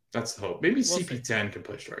that's the hope. Maybe we'll CP10 can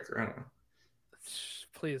play striker. I don't know.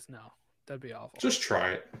 Please no. That'd be awful. Just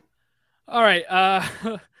try it. All right.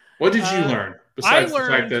 What did you learn? Besides the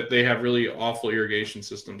fact that they have really awful irrigation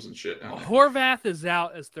systems and shit. Horvath is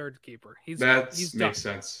out as third keeper. He's makes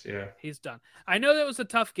sense. Yeah. He's done. I know that was a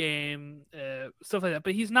tough game, stuff like that,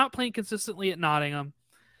 but he's not playing consistently at Nottingham.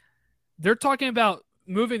 They're talking about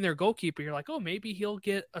moving their goalkeeper. You're like, oh, maybe he'll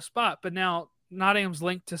get a spot. But now Nottingham's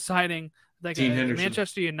linked to signing like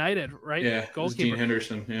Manchester United, right? Yeah, goalkeeper. Dean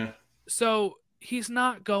Henderson, yeah. So he's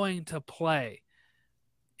not going to play.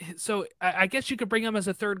 So I guess you could bring him as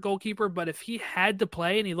a third goalkeeper, but if he had to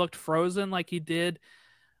play and he looked frozen like he did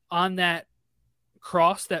on that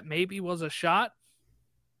cross that maybe was a shot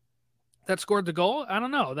that scored the goal, I don't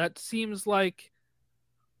know. That seems like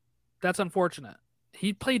that's unfortunate.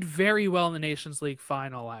 He played very well in the Nations League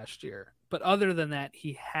final last year, but other than that,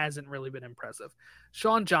 he hasn't really been impressive.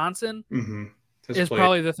 Sean Johnson is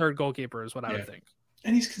probably the third goalkeeper is what I would think.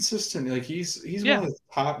 And he's consistent. Like he's one of the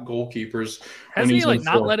top goalkeepers. Hasn't he like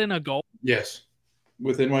not let in a goal? Yes,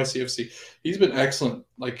 with NYCFC, he's been excellent.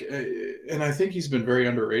 Like, and I think he's been very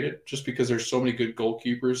underrated just because there's so many good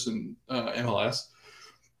goalkeepers in MLS.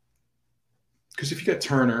 Because if you got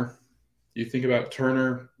Turner, you think about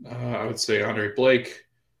Turner. I would say Andre Blake,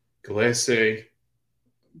 Gillespie,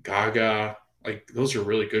 Gaga. Like those are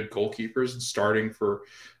really good goalkeepers. And starting for,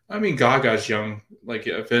 I mean, Gaga's young. Like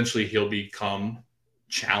eventually he'll become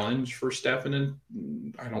challenge for Stefan,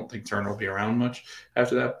 and I don't think Turner will be around much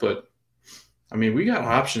after that. But I mean, we got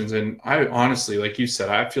options, and I honestly, like you said,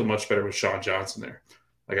 I feel much better with Sean Johnson there.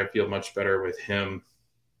 Like I feel much better with him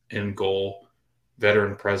in goal,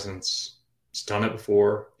 veteran presence. He's done it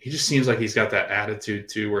before. He just seems like he's got that attitude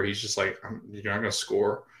too, where he's just like, you're not going to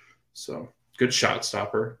score. So good shot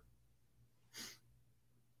stopper.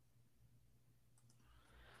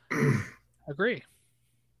 Agree.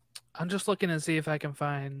 I'm just looking to see if I can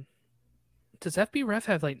find. Does FBref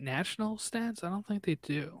have like national stats? I don't think they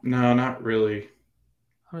do. No, not really.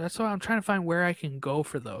 That's why I'm trying to find where I can go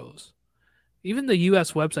for those. Even the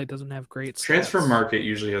U.S. website doesn't have great stats. Transfer Market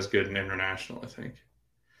usually has good in international, I think.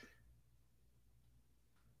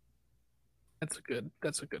 That's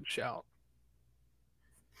a good shout.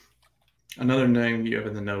 Another name you have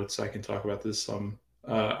in the notes, I can talk about this some.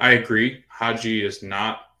 I agree. Haji is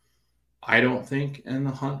not, I don't think, in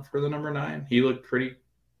the hunt for the number 9. He looked pretty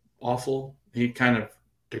awful. He kind of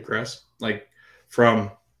digressed, like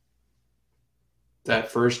from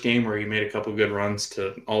that first game where he made a couple good runs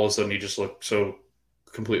to all of a sudden he just looked so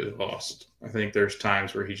completely lost. I think there's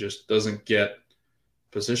times where he just doesn't get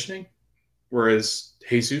positioning, whereas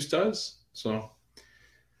Jesus does. So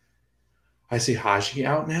I see Haji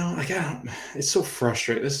out now. It's so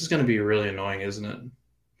frustrating. This is going to be really annoying, isn't it?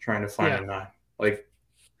 Trying to find a 9. Like,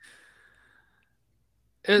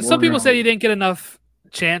 some people say he didn't get enough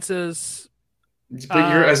chances.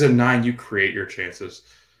 But you're as a 9, you create your chances.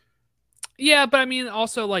 Yeah, but I mean,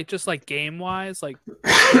 also like just like game wise, like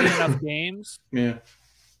enough games. Yeah,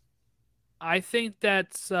 I think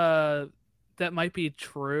that might be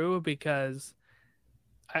true because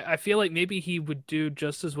I feel like maybe he would do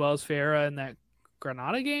just as well as Farah in that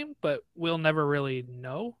Granada game, but we'll never really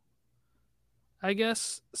know, I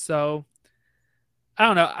guess. So I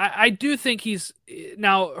don't know. I do think he's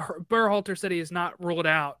now. Berhalter said he is not ruled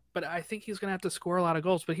out, but I think he's going to have to score a lot of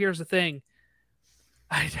goals. But here's the thing.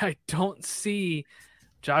 I don't see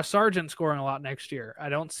Josh Sargent scoring a lot next year. I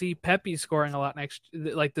don't see Pepe scoring a lot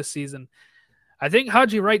this season. I think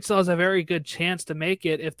Haji Wright still has a very good chance to make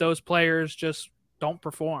it if those players just don't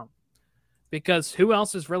perform. Because who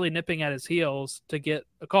else is really nipping at his heels to get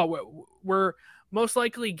a call? We're most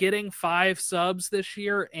likely getting 5 subs this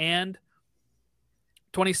year and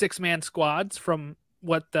 26-man squads from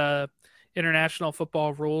what the International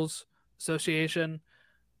Football Rules Association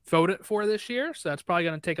voted for this year. So that's probably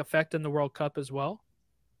going to take effect in the World Cup as well.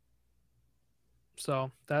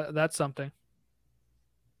 So that's something.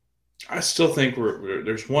 I still think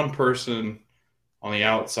there's one person on the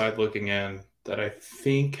outside looking in that I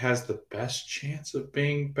think has the best chance of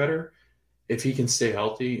being better if he can stay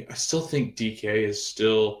healthy. I still think DK is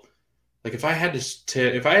still like, if I had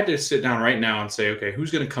to sit down right now and say, okay,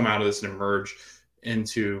 who's going to come out of this and emerge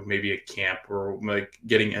into maybe a camp or like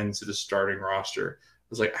getting into the starting roster,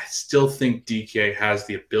 I was like, I still think DK has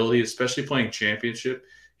the ability, especially playing championship.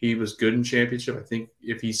 He was good in championship. I think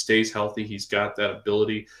if he stays healthy, he's got that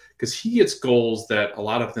ability because he gets goals that a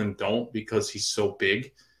lot of them don't because he's so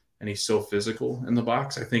big and he's so physical in the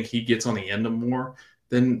box. I think he gets on the end of more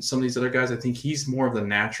than some of these other guys. I think he's more of the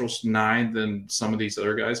natural 9 than some of these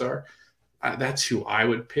other guys are. That's who I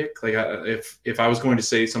would pick. Like if I was going to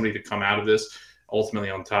say somebody to come out of this ultimately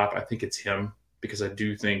on top, I think it's him because I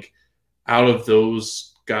do think out of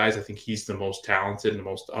those guys, I think he's the most talented and the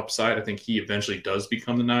most upside. I think he eventually does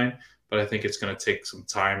become the 9, but I think it's going to take some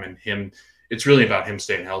time and him. It's really about him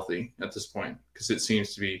staying healthy at this point because it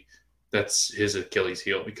seems to be that's his Achilles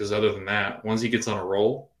heel. Because other than that, once he gets on a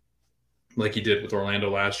roll, like he did with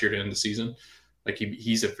Orlando last year to end the season, like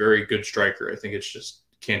he's a very good striker. I think it's just,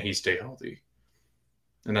 can he stay healthy?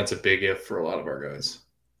 And that's a big if for a lot of our guys,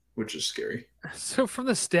 which is scary. So from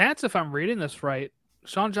the stats, if I'm reading this right,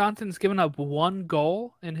 Sean Johnson's given up 1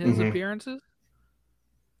 goal in his appearances.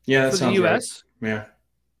 Yeah, that for sounds the US. Right. Yeah.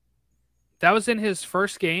 That was in his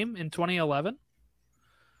first game in 2011.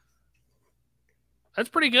 That's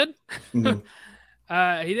pretty good.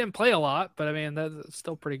 Mm-hmm. He didn't play a lot, but I mean, that's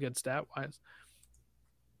still pretty good stat-wise.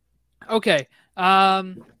 Okay.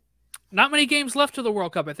 Not many games left to the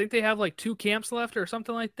World Cup. I think they have like 2 camps left or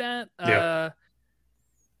something like that. Yeah.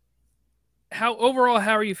 How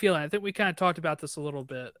are you feeling? I think we kind of talked about this a little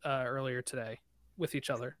bit earlier today with each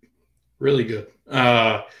other. Really good.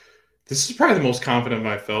 This is probably the most confident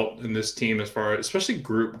I felt in this team as far as, especially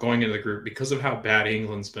going into the group because of how bad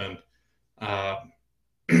England's been. I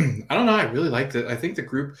don't know. I really liked it. I think the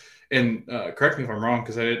group, and correct me if I'm wrong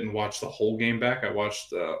because I didn't watch the whole game back. I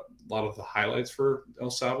watched a lot of the highlights for El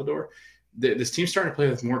Salvador. this team's starting to play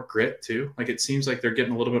with more grit too. Like, it seems like they're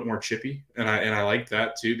getting a little bit more chippy, and I like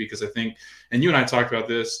that too, because I think, and you and I talked about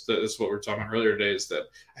this. This is what we were talking about earlier today. Is that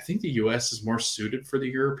I think the U.S. is more suited for the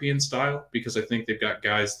European style, because I think they've got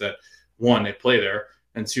guys that, one, they play there,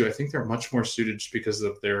 and two, I think they're much more suited just because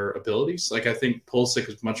of their abilities. Like, I think Pulisic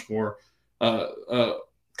is much more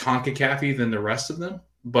CONCACAF-y than the rest of them.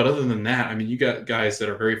 But other than that, I mean, you got guys that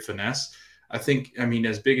are very finesse. I think, I mean,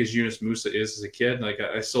 as big as Yunus Musa is as a kid, like,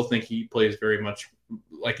 I still think he plays very much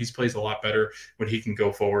like he plays a lot better when he can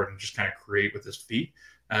go forward and just kind of create with his feet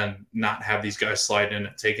and not have these guys slide in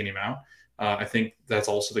and taking him out. I think that's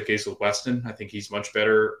also the case with Weston. I think he's much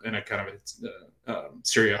better in a kind of a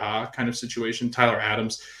Serie A kind of situation. Tyler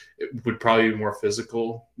Adams would probably be more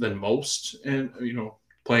physical than most, and, you know,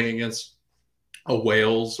 playing against a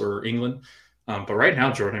Wales or England. But right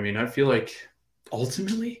now, Jordan, I mean, I feel like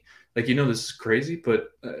ultimately, like, you know, this is crazy,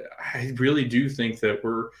 but I really do think that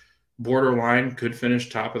we're borderline could finish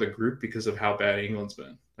top of the group because of how bad England's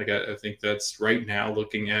been. Like, I think that's right now,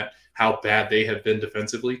 looking at how bad they have been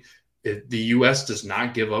defensively. The U.S. does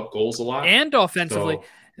not give up goals a lot. And offensively. So,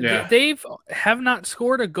 yeah. They've have not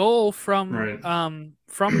scored a goal from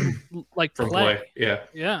play.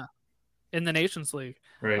 Yeah. In the Nations League.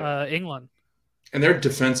 Right. England. And their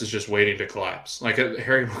defense is just waiting to collapse. Like,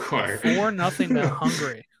 Harry Maguire. 4-0 to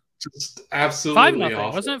Hungary. Just absolutely 5-0.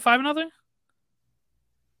 awful. Wasn't it 5-0?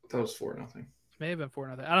 That was 4-0. May have been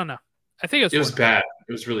 4-0. I don't know. I think it was 4-0. It was bad.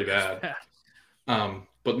 It was really bad.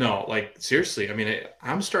 But no, like, seriously, I mean,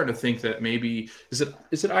 I'm starting to think that maybe is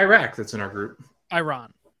it Iraq that's in our group?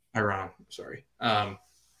 Iran, sorry.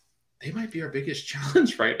 They might be our biggest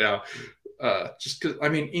challenge right now. Just because, I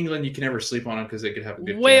mean, England, you can never sleep on them because they could have a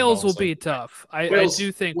good Wales will be tough. I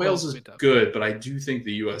do think Wales is good, but I do think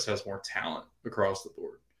the U.S. has more talent across the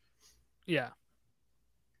board. Yeah.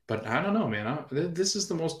 But I don't know, man.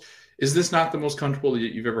 Is this not the most comfortable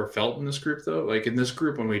you've ever felt in this group, though? Like, in this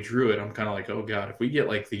group, when we drew it, I'm kind of like, oh, God, if we get,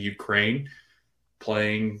 like, the Ukraine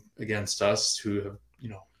playing against us, who have, you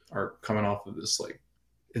know, are coming off of this, like,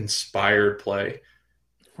 inspired play.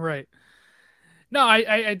 Right. No,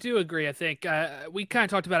 I do agree. I think we kind of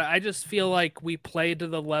talked about it. I just feel like we play to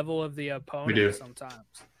the level of the opponent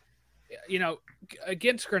sometimes. You know,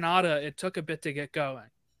 against Grenada, it took a bit to get going,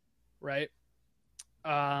 right?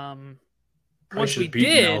 Once we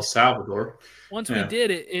did, El Salvador. Once we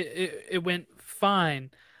did, it went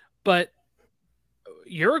fine. But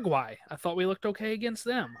Uruguay, I thought we looked okay against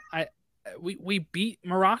them. We beat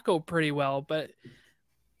Morocco pretty well, but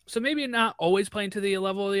so maybe not always playing to the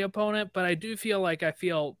level of the opponent, but I do feel like I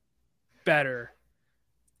feel better.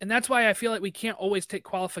 And that's why I feel like we can't always take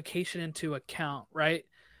qualification into account, right?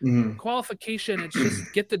 Mm-hmm. Qualification, it's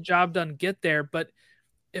just get the job done, get there. But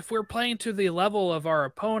if we're playing to the level of our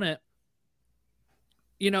opponent,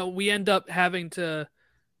 you know, we end up having to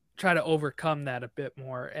try to overcome that a bit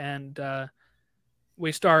more. And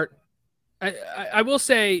we start, I will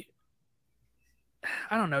say,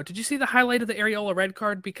 I don't know. Did you see the highlight of the Areola red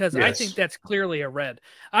card? Because yes. I think that's clearly a red.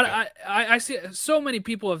 I see so many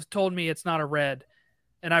people have told me it's not a red,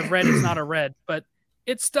 and I've read it's not a red, but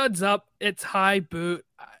it studs up. It's high boot.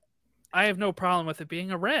 I have no problem with it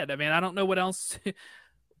being a red. I mean, I don't know what else.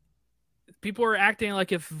 People are acting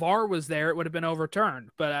like if VAR was there, it would have been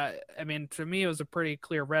overturned. But I mean, to me, it was a pretty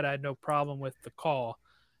clear red. I had no problem with the call.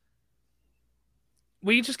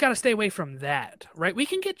 We just got to stay away from that, right? We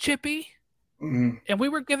can get chippy. Mm-hmm. And we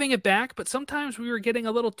were giving it back, but sometimes we were getting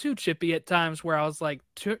a little too chippy at times where I was like,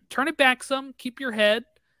 turn it back some, keep your head.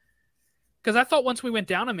 Because I thought once we went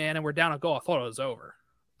down a man and we're down a goal, I thought it was over.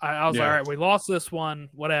 I was like, all right, we lost this one,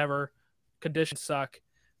 whatever. Conditions suck.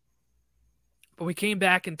 But we came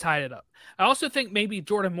back and tied it up. I also think maybe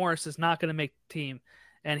Jordan Morris is not going to make the team.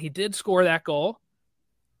 And he did score that goal,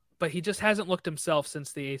 but he just hasn't looked himself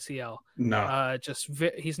since the ACL. No.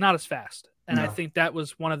 He's not as fast. And no. I think that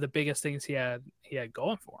was one of the biggest things he had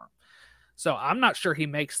going for him. So I'm not sure he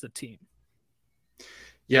makes the team.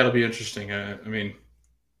 Yeah, it'll be interesting. I mean,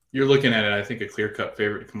 you're looking at it, I think a clear-cut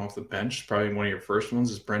favorite to come off the bench. Probably one of your first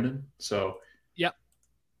ones is Brendan. So, yep.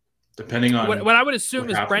 Depending on what I would assume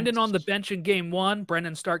is Brendan on the bench in game 1,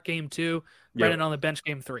 Brendan start game 2, Brendan on the bench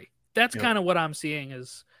game 3. That's kind of what I'm seeing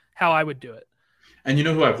is how I would do it. And you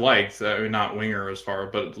know who I've liked? I mean, not winger as far,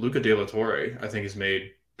 but Luca De La Torre, I think, has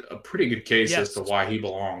made a pretty good case as to why he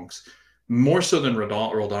belongs, more so than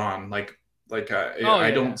Roldan.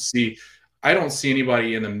 I don't see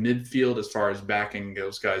anybody in the midfield as far as backing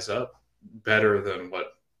those guys up better than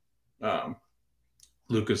what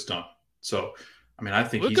Luca's done. So, I mean, I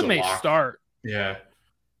think Luca he's a may lock. Start. Yeah,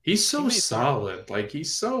 he's so solid. Like,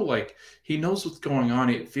 he's so, like, he knows what's going on.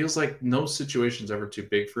 It feels like no situation's ever too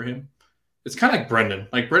big for him. It's kind of like Brendan.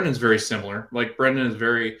 Like Brendan's very similar. Like Brendan is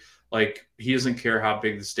very like he doesn't care how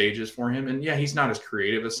big the stage is for him, and yeah, he's not as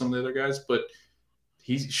creative as some of the other guys, but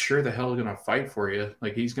he's sure the hell gonna fight for you.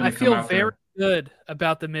 Like he's gonna. I feel very good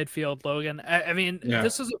about the midfield, Logan. I mean,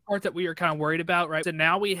 this is the part that we were kind of worried about, right? So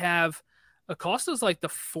now we have Acosta's like the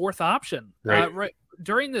fourth option, right?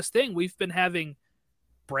 During this thing, we've been having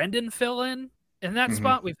Brendan fill in that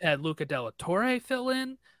spot. We've had Luca de la Torre fill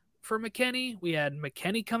in for McKennie. We had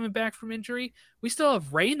McKennie coming back from injury. We still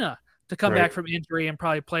have Reyna to come back from injury and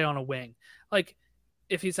probably play on a wing, like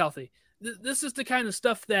if he's healthy. This is the kind of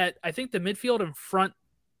stuff that I think the midfield and front,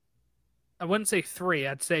 I wouldn't say three,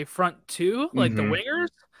 I'd say front two, like the wingers,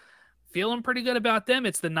 feeling pretty good about them.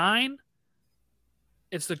 It's the 9,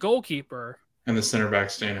 it's the goalkeeper, and the center back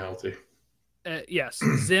staying healthy. Yes,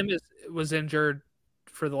 Zim was injured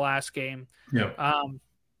for the last game. Yeah.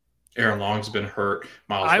 Aaron Long's been hurt.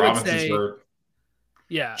 Miles I would Robinson's say, hurt.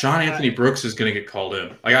 Yeah. John Anthony Brooks is going to get called in.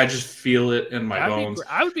 Like I just feel it in my bones.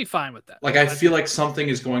 I would be fine with that. Like I feel like something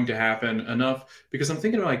is going to happen enough because I'm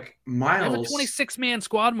thinking like Miles. They have a 26-man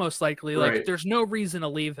squad most likely. Like there's no reason to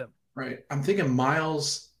leave him. Right. I'm thinking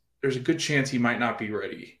Miles. There's a good chance he might not be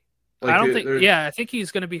ready. Like, I don't think. Yeah, I think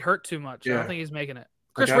he's going to be hurt too much. Yeah. I don't think he's making it.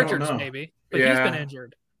 Chris Richards maybe, but he's been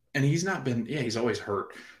injured. And he's not been. Yeah, he's always hurt.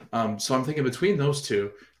 So I'm thinking between those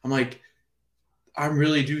two, I'm like. I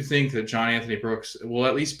really do think that John Anthony Brooks will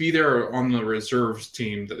at least be there on the reserves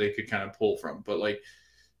team that they could kind of pull from. But like,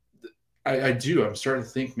 I do. I'm starting to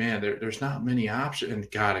think, man, there's not many options.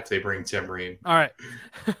 And God, if they bring Tim Ream. All right.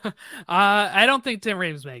 I don't think Tim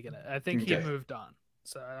Ream's making it. I think he moved on.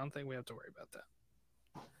 So I don't think we have to worry about that.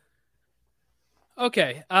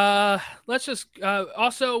 Okay. Let's just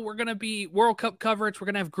also we're gonna be World Cup coverage. We're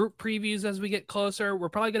gonna have group previews as we get closer. We're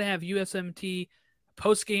probably gonna have USMT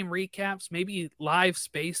post-game recaps, maybe live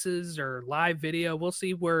spaces or live video. We'll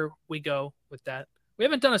see where we go with that. We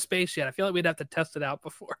haven't done a space yet. I feel like we'd have to test it out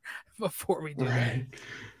before we do that.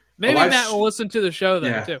 Maybe Matt will listen to the show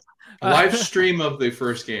then too. A live stream of the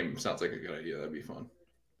first game sounds like a good idea. That'd be fun.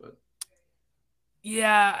 But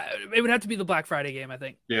yeah, it would have to be the Black Friday game, I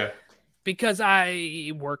think. Yeah. Because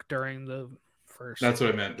I worked during the first. That's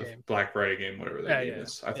what I meant. The Black Friday game, whatever that game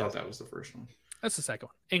is. I thought that was the first one. That's the second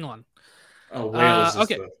one. England. Oh, Wales is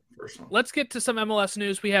okay. the first one. Let's get to some MLS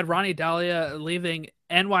news. We had Ronny Deila leaving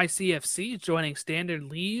NYCFC, joining Standard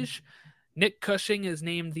Liège. Nick Cushing is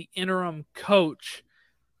named the interim coach.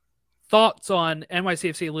 Thoughts on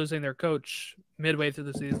NYCFC losing their coach midway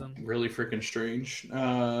through the season? Really freaking strange.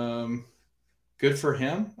 Good for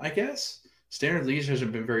him, I guess. Standard Liège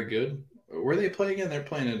hasn't been very good. Where are they playing in? They're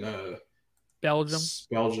playing in Belgium.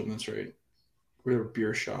 Belgium, that's right. We're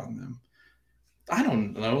beer shotting them. I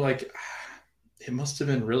don't know. Like, it must have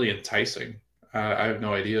been really enticing. I have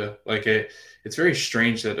no idea. Like, it's very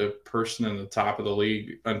strange that a person in the top of the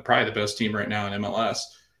league and probably the best team right now in MLS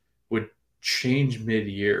would change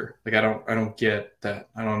mid-year. Like, I don't get that.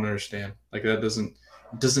 I don't understand. Like, that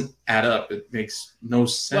doesn't add up. It makes no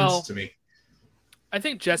sense to me. I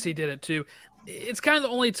think Jesse did it too. It's kind of the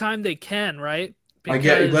only time they can, right? I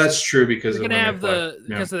get that's true because they're going to have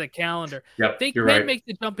because of the calendar. Yep, they can make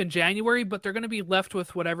the jump in January, but they're going to be left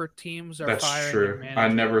with whatever teams are that's firing.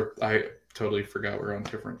 That's true. I totally forgot we're on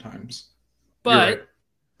different times. But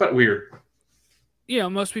but weird. You know,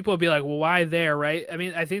 most people would be like, well, why there, right? I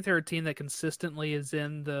mean, I think they're a team that consistently is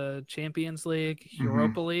in the Champions League,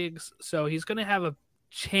 Europa Leagues. So he's going to have a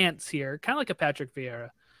chance here, kind of like a Patrick Vieira,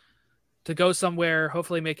 to go somewhere,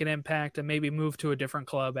 hopefully make an impact, and maybe move to a different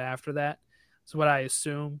club after that. Is what I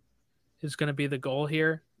assume is going to be the goal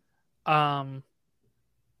here. Is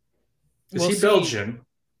he Belgian?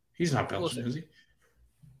 He's not Belgian, is he?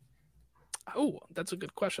 Oh, that's a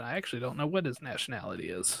good question. I actually don't know what his nationality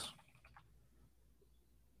is.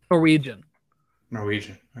 Norwegian.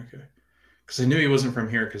 Okay. Because I knew he wasn't from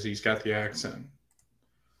here because he's got the accent.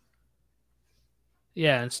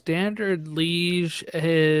 Yeah, Standard Liège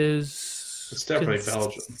is it's definitely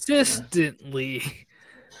Belgium. Consistently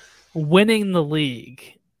winning the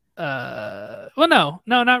league. Well, no,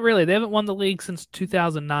 not really. They haven't won the league since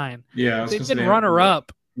 2009. Yeah, they've been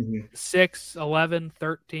runner-up 6, 11,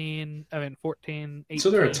 13, 14, 18.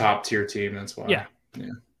 So they're a top-tier team, that's why. Yeah.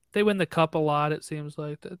 They win the cup a lot, it seems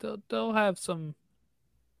like. They'll have some.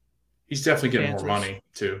 He's definitely getting chances. more money,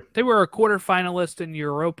 too. They were a quarterfinalist in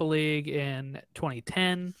Europa League in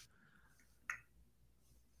 2010.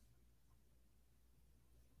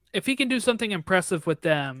 If he can do something impressive with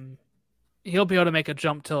them, he'll be able to make a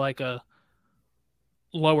jump to like a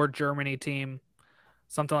lower Germany team,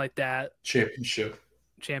 something like that. Championship.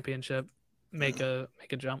 Make a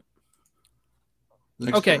jump.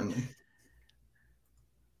 Next okay. Family.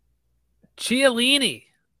 Chiellini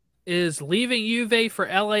is leaving Juve for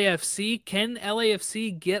LAFC. Can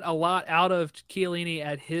LAFC get a lot out of Chiellini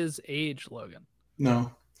at his age, Logan?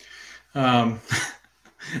 No.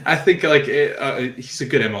 I think he's a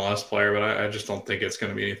good MLS player, but I just don't think it's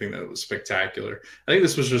going to be anything that was spectacular. I think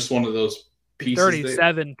this was just one of those pieces.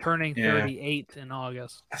 37, turning 38 in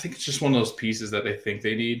August. I think it's just one of those pieces that they think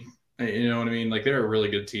they need. You know what I mean? Like, they're a really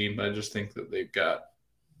good team, but I just think that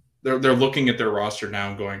they're looking at their roster now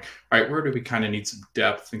and going, all right, where do we kind of need some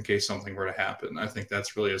depth in case something were to happen? I think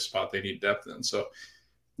that's really a spot they need depth in. So,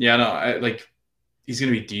 yeah, no, he's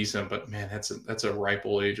going to be decent, but man, that's a ripe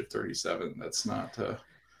old age of 37. That's not.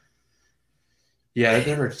 Yeah, it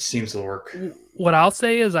never seems to work. What I'll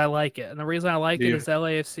say is I like it, and the reason I like it is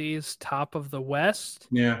LAFC's top of the West.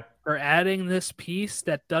 Yeah, are adding this piece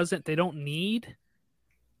that they don't need,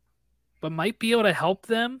 but might be able to help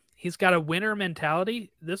them. He's got a winner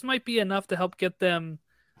mentality. This might be enough to help get them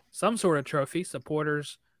some sort of trophy,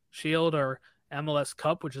 Supporters Shield or MLS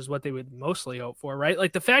Cup, which is what they would mostly hope for, right?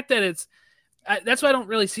 Like, the fact that that's why I don't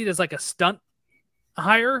really see it as like a stunt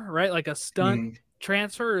hire, right? Like a stunt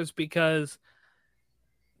transfer, is because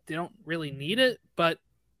they don't really need it, but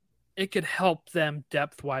it could help them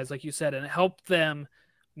depth-wise, like you said, and help them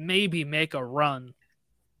maybe make a run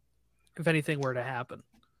if anything were to happen.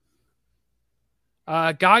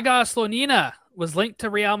 Gaga Slonina was linked to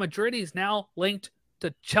Real Madrid. He's now linked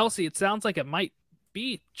to Chelsea. It sounds like it might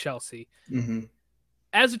be Chelsea. Mm-hmm.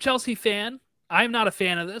 As a Chelsea fan, I'm not a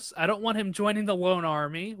fan of this. I don't want him joining the loan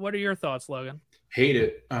army. What are your thoughts, Logan? Hate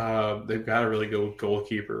it. They've got a really good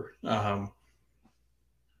goalkeeper.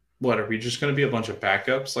 What, are we just going to be a bunch of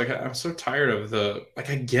backups? Like, I'm so tired of I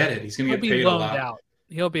get it. He's going to get paid a lot. Out.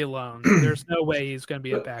 He'll be loaned. There's no way he's going to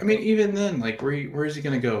be a backup. I mean, even then, like, where is he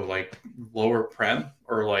going to go? Like, lower Prem,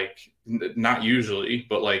 or like, not usually,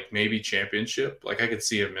 but like maybe Championship. Like, I could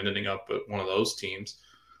see him ending up at one of those teams.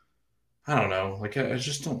 I don't know. Like, I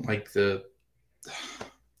just don't like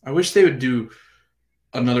I wish they would do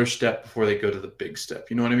another step before they go to the big step.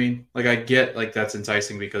 You know what I mean? Like, I get, like, that's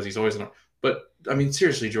enticing because he's always but I mean,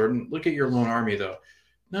 seriously, Jordan, look at your loan army, though.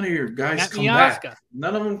 None of your guys come back.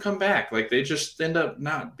 None of them come back. Like, they just end up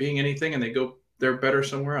not being anything, and they're better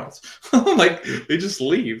somewhere else. Like, they just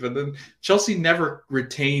leave. And then Chelsea never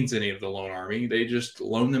retains any of the loan army. They just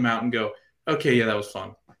loan them out and go, okay, yeah, that was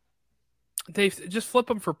fun. They just flip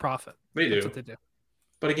them for profit. That's what they do.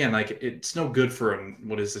 But again, like, it's no good for him.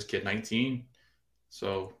 What is this kid, 19?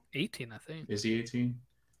 So 18, I think. Is he 18?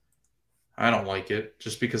 I don't like it,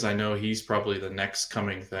 just because I know he's probably the next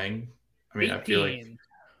coming thing. I mean, 18. I feel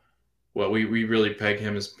like we really peg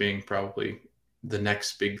him as being probably the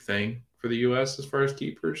next big thing for the U.S. as far as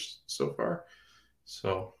keepers so far.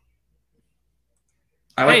 So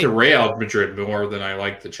I like the Real Madrid more than I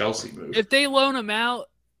like the Chelsea move. If they loan him out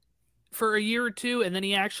for a year or two and then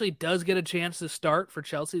he actually does get a chance to start for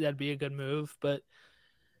Chelsea, that'd be a good move. But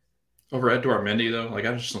over Edouard Mendy, though, like,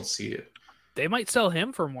 I just don't see it. They might sell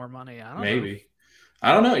him for more money. I don't know.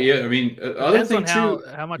 I don't know. Yeah, I mean, other thing too,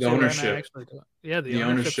 how much the ownership. Actually do. Yeah, the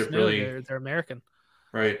ownership really. They're American,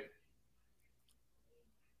 right?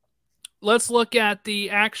 Let's look at the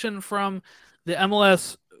action from the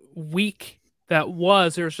MLS week that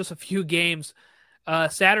was. There was just a few games.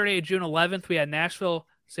 Saturday, June 11th, we had Nashville,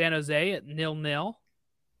 San Jose at 0-0.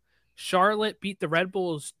 Charlotte beat the Red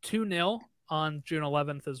Bulls 2-0 on June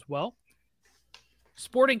 11th as well.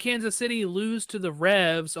 Sporting Kansas City lose to the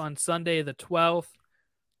Revs on Sunday the 12th,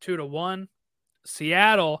 2-1.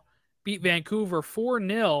 Seattle beat Vancouver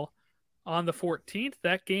 4-0 on the 14th.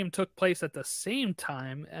 That game took place at the same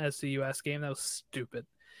time as the U.S. game. That was stupid.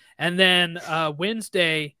 And then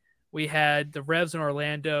Wednesday, we had the Revs in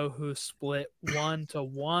Orlando, who split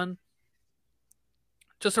 1-1.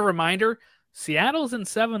 Just a reminder, Seattle's in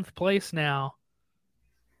 7th place now.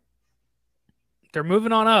 They're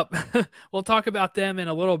moving on up. We'll talk about them in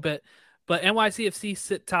a little bit. But NYCFC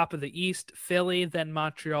sit top of the East. Philly, then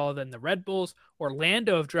Montreal, then the Red Bulls.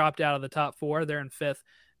 Orlando have dropped out of the top 4. They're in 5th.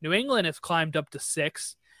 New England has climbed up to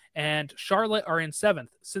 6th. And Charlotte are in 7th.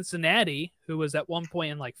 Cincinnati, who was at one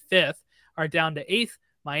point in like 5th, are down to 8th.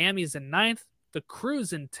 Miami's in 9th. The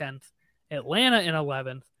Crew's in 10th. Atlanta in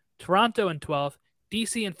 11th. Toronto in 12th.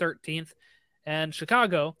 DC in 13th. And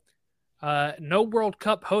Chicago, no World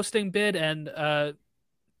Cup hosting bid and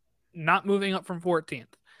not moving up from 14th.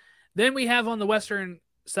 Then we have on the western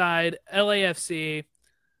side, LAFC,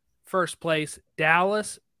 first place,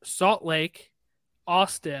 Dallas, Salt Lake,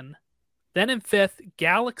 Austin. Then in 5th,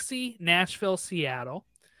 Galaxy, Nashville, Seattle.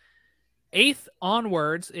 8th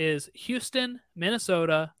onwards is Houston,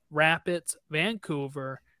 Minnesota, Rapids,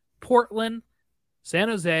 Vancouver, Portland, San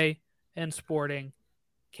Jose, and Sporting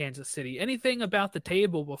Kansas City. Anything about the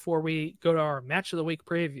table before we go to our match of the week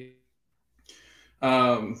preview?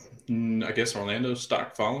 I guess Orlando's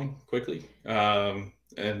stock falling quickly, and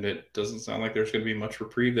it doesn't sound like there's going to be much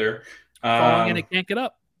reprieve there. Falling and it can't get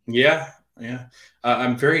up. Yeah.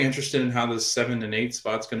 I'm very interested in how the 7 and 8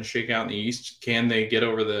 spot's going to shake out in the East. Can they get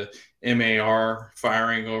over the MAR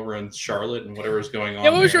firing over in Charlotte and whatever's going on? Yeah,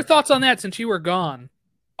 what was your thoughts on that since you were gone?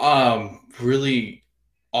 Really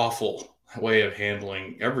awful way of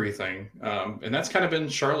handling everything, and that's kind of been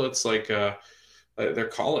Charlotte's their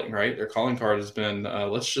calling, right? Their calling card has been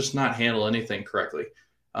let's just not handle anything correctly.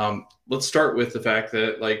 Let's start with the fact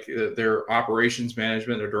that their operations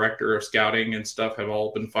management, their director of scouting and stuff have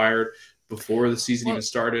all been fired before the season even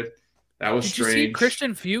started. That was strange. Did you see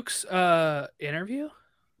Christian Fuchs' interview?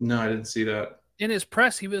 No, I didn't see that. In his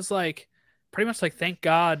press, he was pretty much like, thank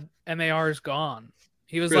God MAR is gone.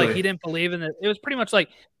 He was Really? he didn't believe in it. It was pretty much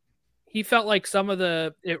he felt like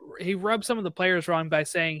he rubbed some of the players wrong by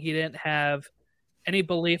saying he didn't have any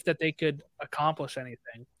belief that they could accomplish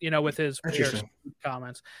anything, with his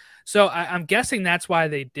comments. So I'm guessing that's why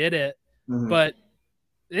they did it. Mm-hmm. But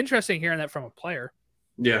interesting hearing that from a player.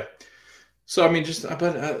 Yeah. So, I mean,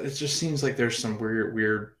 it just seems like there's some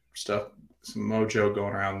weird stuff, some mojo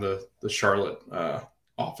going around the Charlotte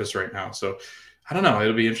office right now. So I don't know.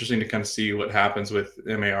 It'll be interesting to kind of see what happens with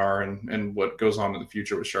MAR and what goes on in the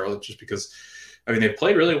future with Charlotte, just because, I mean, they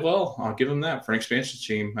played really well. I'll give them that for an expansion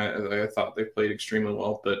team. I thought they played extremely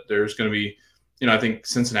well, but there's going to be, I think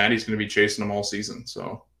Cincinnati's going to be chasing them all season.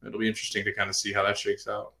 So it'll be interesting to kind of see how that shakes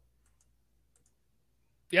out.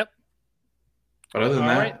 Yep. But other than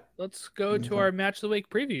that, right, let's go to our match of the week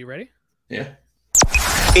preview. Ready? Yeah.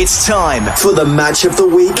 It's time for the match of the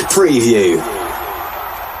week preview.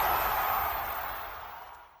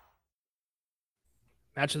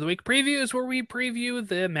 Match of the week preview is where we preview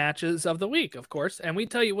the matches of the week, of course, and we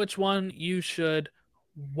tell you which one you should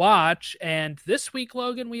watch. And this week,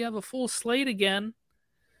 Logan, we have a full slate again.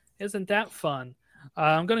 Isn't that fun?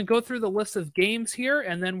 I'm going to go through the list of games here,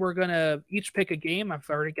 and then we're going to each pick a game. I've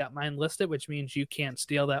already got mine listed, which means you can't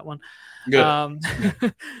steal that one. Good.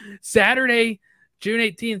 Saturday, June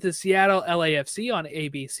 18th is Seattle LAFC on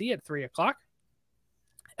ABC at 3 o'clock.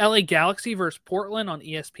 LA Galaxy versus Portland on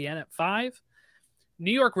ESPN at 5.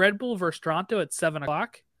 New York Red Bull versus Toronto at 7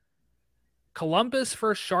 o'clock. Columbus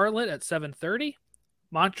versus Charlotte at 7:30.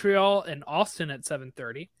 Montreal and Austin at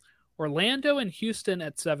 7:30. Orlando and Houston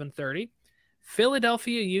at 7:30.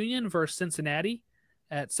 Philadelphia Union versus Cincinnati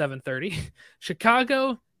at 7:30.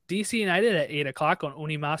 Chicago, DC United at 8 o'clock on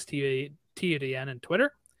Unimas TUDN and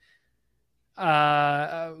Twitter.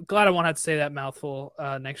 Glad I won't have to say that mouthful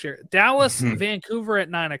next year. Dallas, Vancouver at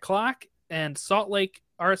 9 o'clock. And Salt Lake,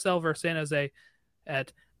 RSL versus San Jose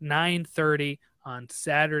at 9:30 on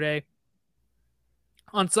Saturday.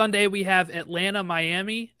 On Sunday, we have Atlanta,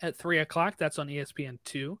 Miami at 3 o'clock. That's on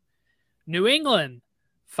ESPN2. New England,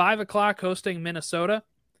 5 o'clock, hosting Minnesota.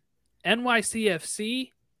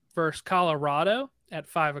 NYCFC versus Colorado at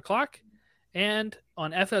 5 o'clock. And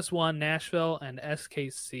on FS1, Nashville and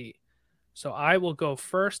SKC. So I will go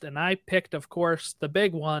first, and I picked, of course, the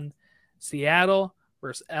big one, Seattle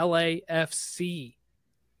versus LAFC.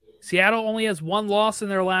 Seattle only has one loss in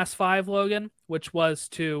their last 5, Logan, which was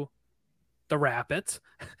to the Rapids.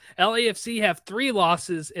 LAFC have 3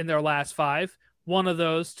 losses in their last 5, one of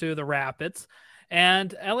those to the Rapids.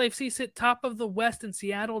 And LAFC sit top of the West, and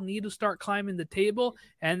Seattle need to start climbing the table,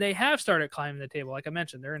 and they have started climbing the table. Like I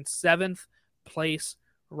mentioned, they're in 7th place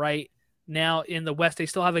right now in the West. They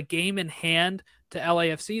still have a game in hand to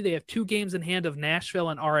LAFC. They have 2 games in hand of Nashville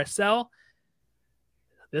and RSL.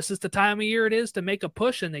 This is the time of year it is to make a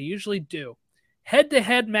push, and they usually do.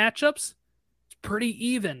 Head-to-head matchups, it's pretty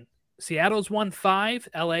even. Seattle's won 5,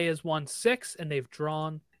 LA has won 6, and they've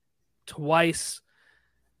drawn twice.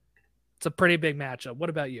 It's a pretty big matchup. What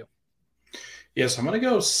about you? Yes, I'm going to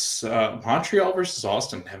go Montreal versus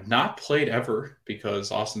Austin. Have not played ever because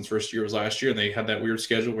Austin's first year was last year, and they had that weird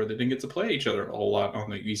schedule where they didn't get to play each other a whole lot on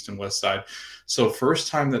the east and west side. So first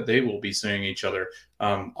time that they will be seeing each other.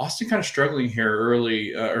 Austin kind of struggling here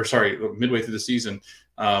midway through the season.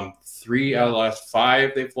 3 out of the last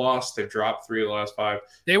 5 they've lost. They've dropped 3 of the last 5.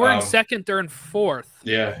 They were in second, they're in 4th.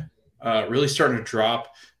 Yeah, really starting to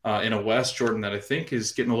drop in a West, Jordan, that I think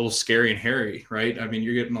is getting a little scary and hairy, right? I mean,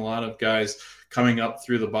 you're getting a lot of guys coming up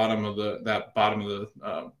through the bottom of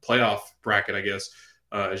the playoff bracket, I guess,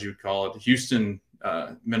 as you would call it. Houston,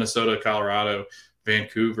 Minnesota, Colorado,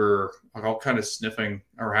 Vancouver are all kind of sniffing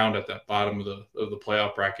around at that bottom of the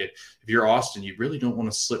playoff bracket. If you're Austin, you really don't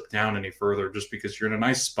want to slip down any further just because you're in a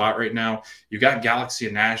nice spot right now. You got Galaxy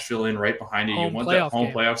and Nashville in right behind you. You want that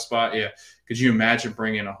home playoff spot. Yeah. Could you imagine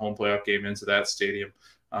bringing a home playoff game into that stadium?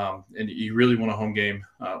 And you really want a home game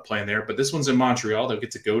playing there. But this one's in Montreal. They'll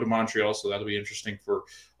get to go to Montreal, so that'll be interesting for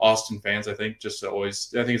Austin fans, I think. I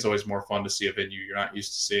think it's always more fun to see a venue you're not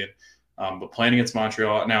used to seeing. But playing against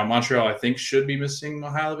Montreal. Now, Montreal, I think, should be missing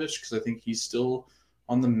Mihailovic because I think he's still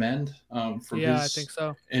on the mend from his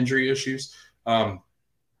injury issues.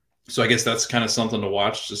 So I guess that's kind of something to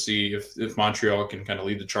watch to see if Montreal can kind of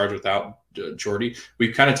lead the charge without Jordy.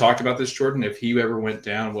 We've kind of talked about this, Jordan. If he ever went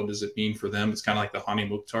down, what does it mean for them? It's kind of like the Hani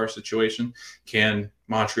Mukhtar situation. Can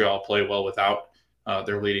Montreal play well without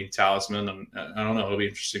their leading talisman? And I don't know. It'll be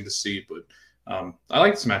interesting to see. But I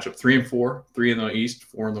like this matchup. 3-4, 3 in the East,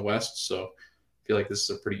 4 in the West. So I feel like this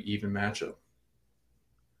is a pretty even matchup.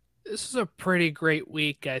 This is a pretty great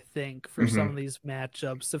week, I think, for some of these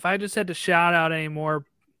matchups. If I just had to shout out any more,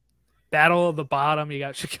 Battle of the Bottom, you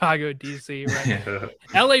got Chicago, DC, right?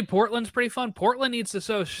 Yeah. LA, Portland's pretty fun. Portland needs to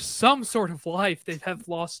show some sort of life. They have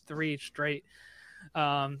lost 3 straight.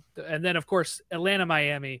 And then, of course, Atlanta,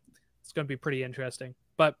 Miami. It's going to be pretty interesting.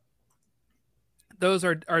 But those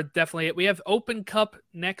are definitely it. We have Open Cup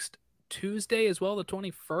next Tuesday as well, the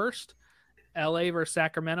 21st. LA versus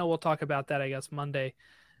Sacramento. We'll talk about that, I guess, Monday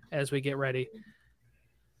as we get ready.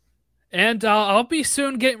 And I'll be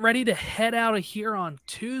soon getting ready to head out of here on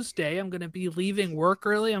Tuesday. I'm going to be leaving work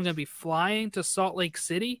early. I'm going to be flying to Salt Lake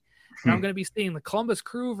City. And I'm going to be seeing the Columbus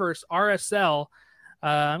Crew versus RSL.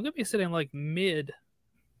 I'm going to be sitting like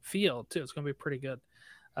mid-field, too. It's going to be pretty good.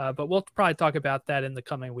 But we'll probably talk about that in the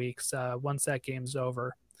coming weeks once that game's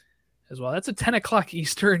over as well. That's a 10 o'clock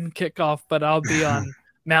Eastern kickoff, but I'll be on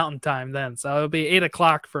Mountain Time then. So it'll be 8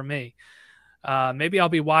 o'clock for me. Maybe I'll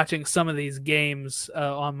be watching some of these games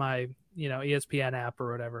on my ESPN app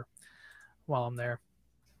or whatever while I'm there.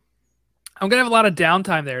 I'm going to have a lot of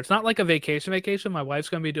downtime there. It's not like a vacation. My wife's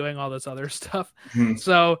going to be doing all this other stuff.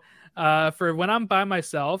 So for when I'm by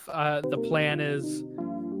myself, the plan is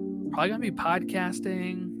probably going to be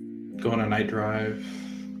podcasting. Going on a night drive.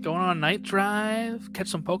 Catch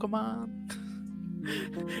some Pokemon.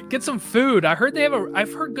 Get some food. I've heard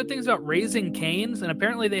good things about Raising Cane's, and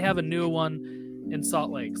apparently they have a new one in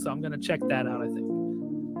Salt Lake. So I'm going to check that out, I think.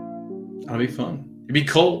 That'll be fun. It'll be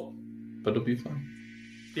cold, but it'll be fun.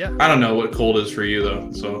 Yeah. I don't know what cold is for you,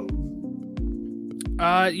 though. So,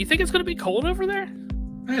 you think it's going to be cold over there?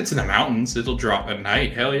 It's in the mountains. It'll drop at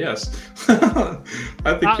night. Hell yes. I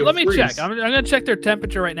think let me check. I'm going to check their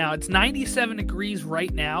temperature right now. It's 97 degrees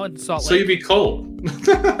right now in Salt Lake. So you'd be cold. And it's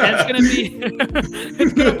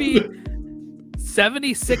going to be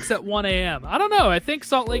 76 at 1 a.m. I don't know. I think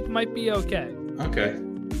Salt Lake might be okay. Okay.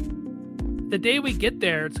 The day we get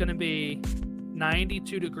there, it's going to be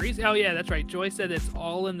 92 degrees. Oh, yeah, that's right. Joy said it's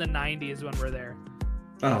all in the 90s when we're there.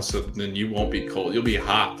 Oh, so then you won't be cold. You'll be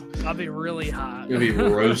hot. I'll be really hot. You'll be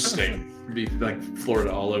roasting. You'll be like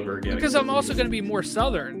Florida all over again. Because I'm also going to be more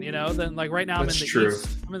southern, than like right now I'm in the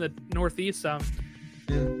east. I'm in the northeast. Yeah.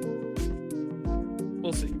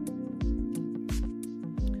 We'll see.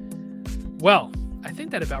 Well, I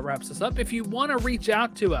think that about wraps us up. If you want to reach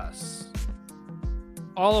out to us,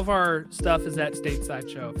 all of our stuff is at Stateside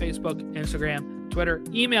Show. Facebook, Instagram, Twitter.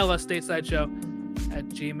 Email us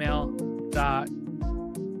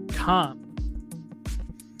statesideShow@gmail.com.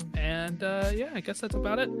 And I guess that's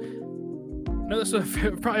about it. I know this is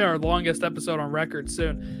probably our longest episode on record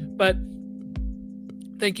soon, but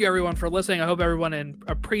thank you everyone for listening. I hope everyone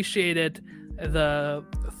appreciated the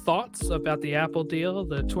thoughts about the Apple deal,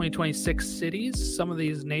 the 2026 cities, some of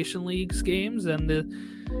these Nation Leagues games, and the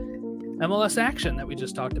MLS action that we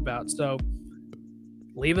just talked about. So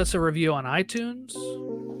leave us a review on iTunes,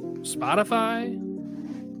 Spotify,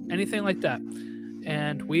 anything like that.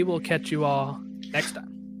 And we will catch you all next time.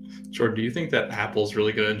 Jordan, do you think that Apple's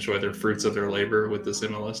really going to enjoy their fruits of their labor with this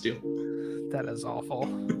MLS deal? That is awful.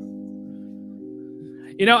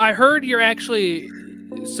 I heard you're actually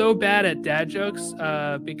so bad at dad jokes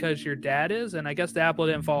because your dad is, and I guess the apple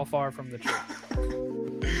didn't fall far from the tree.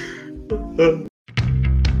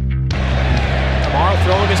 Kamara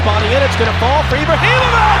throwing his body in. It's going to fall for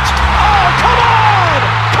Ibrahimovic. Oh,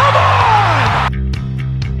 come on!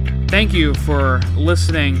 Thank you for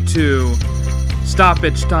listening to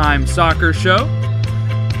Stoppage Time Soccer Show.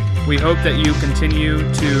 We hope that you continue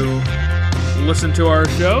to listen to our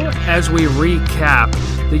show as we recap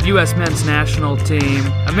the U.S. men's national team,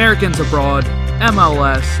 Americans abroad,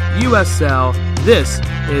 MLS, USL. This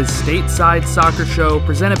is Stateside Soccer Show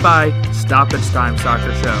presented by Stoppage Time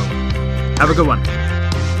Soccer Show. Have a good one.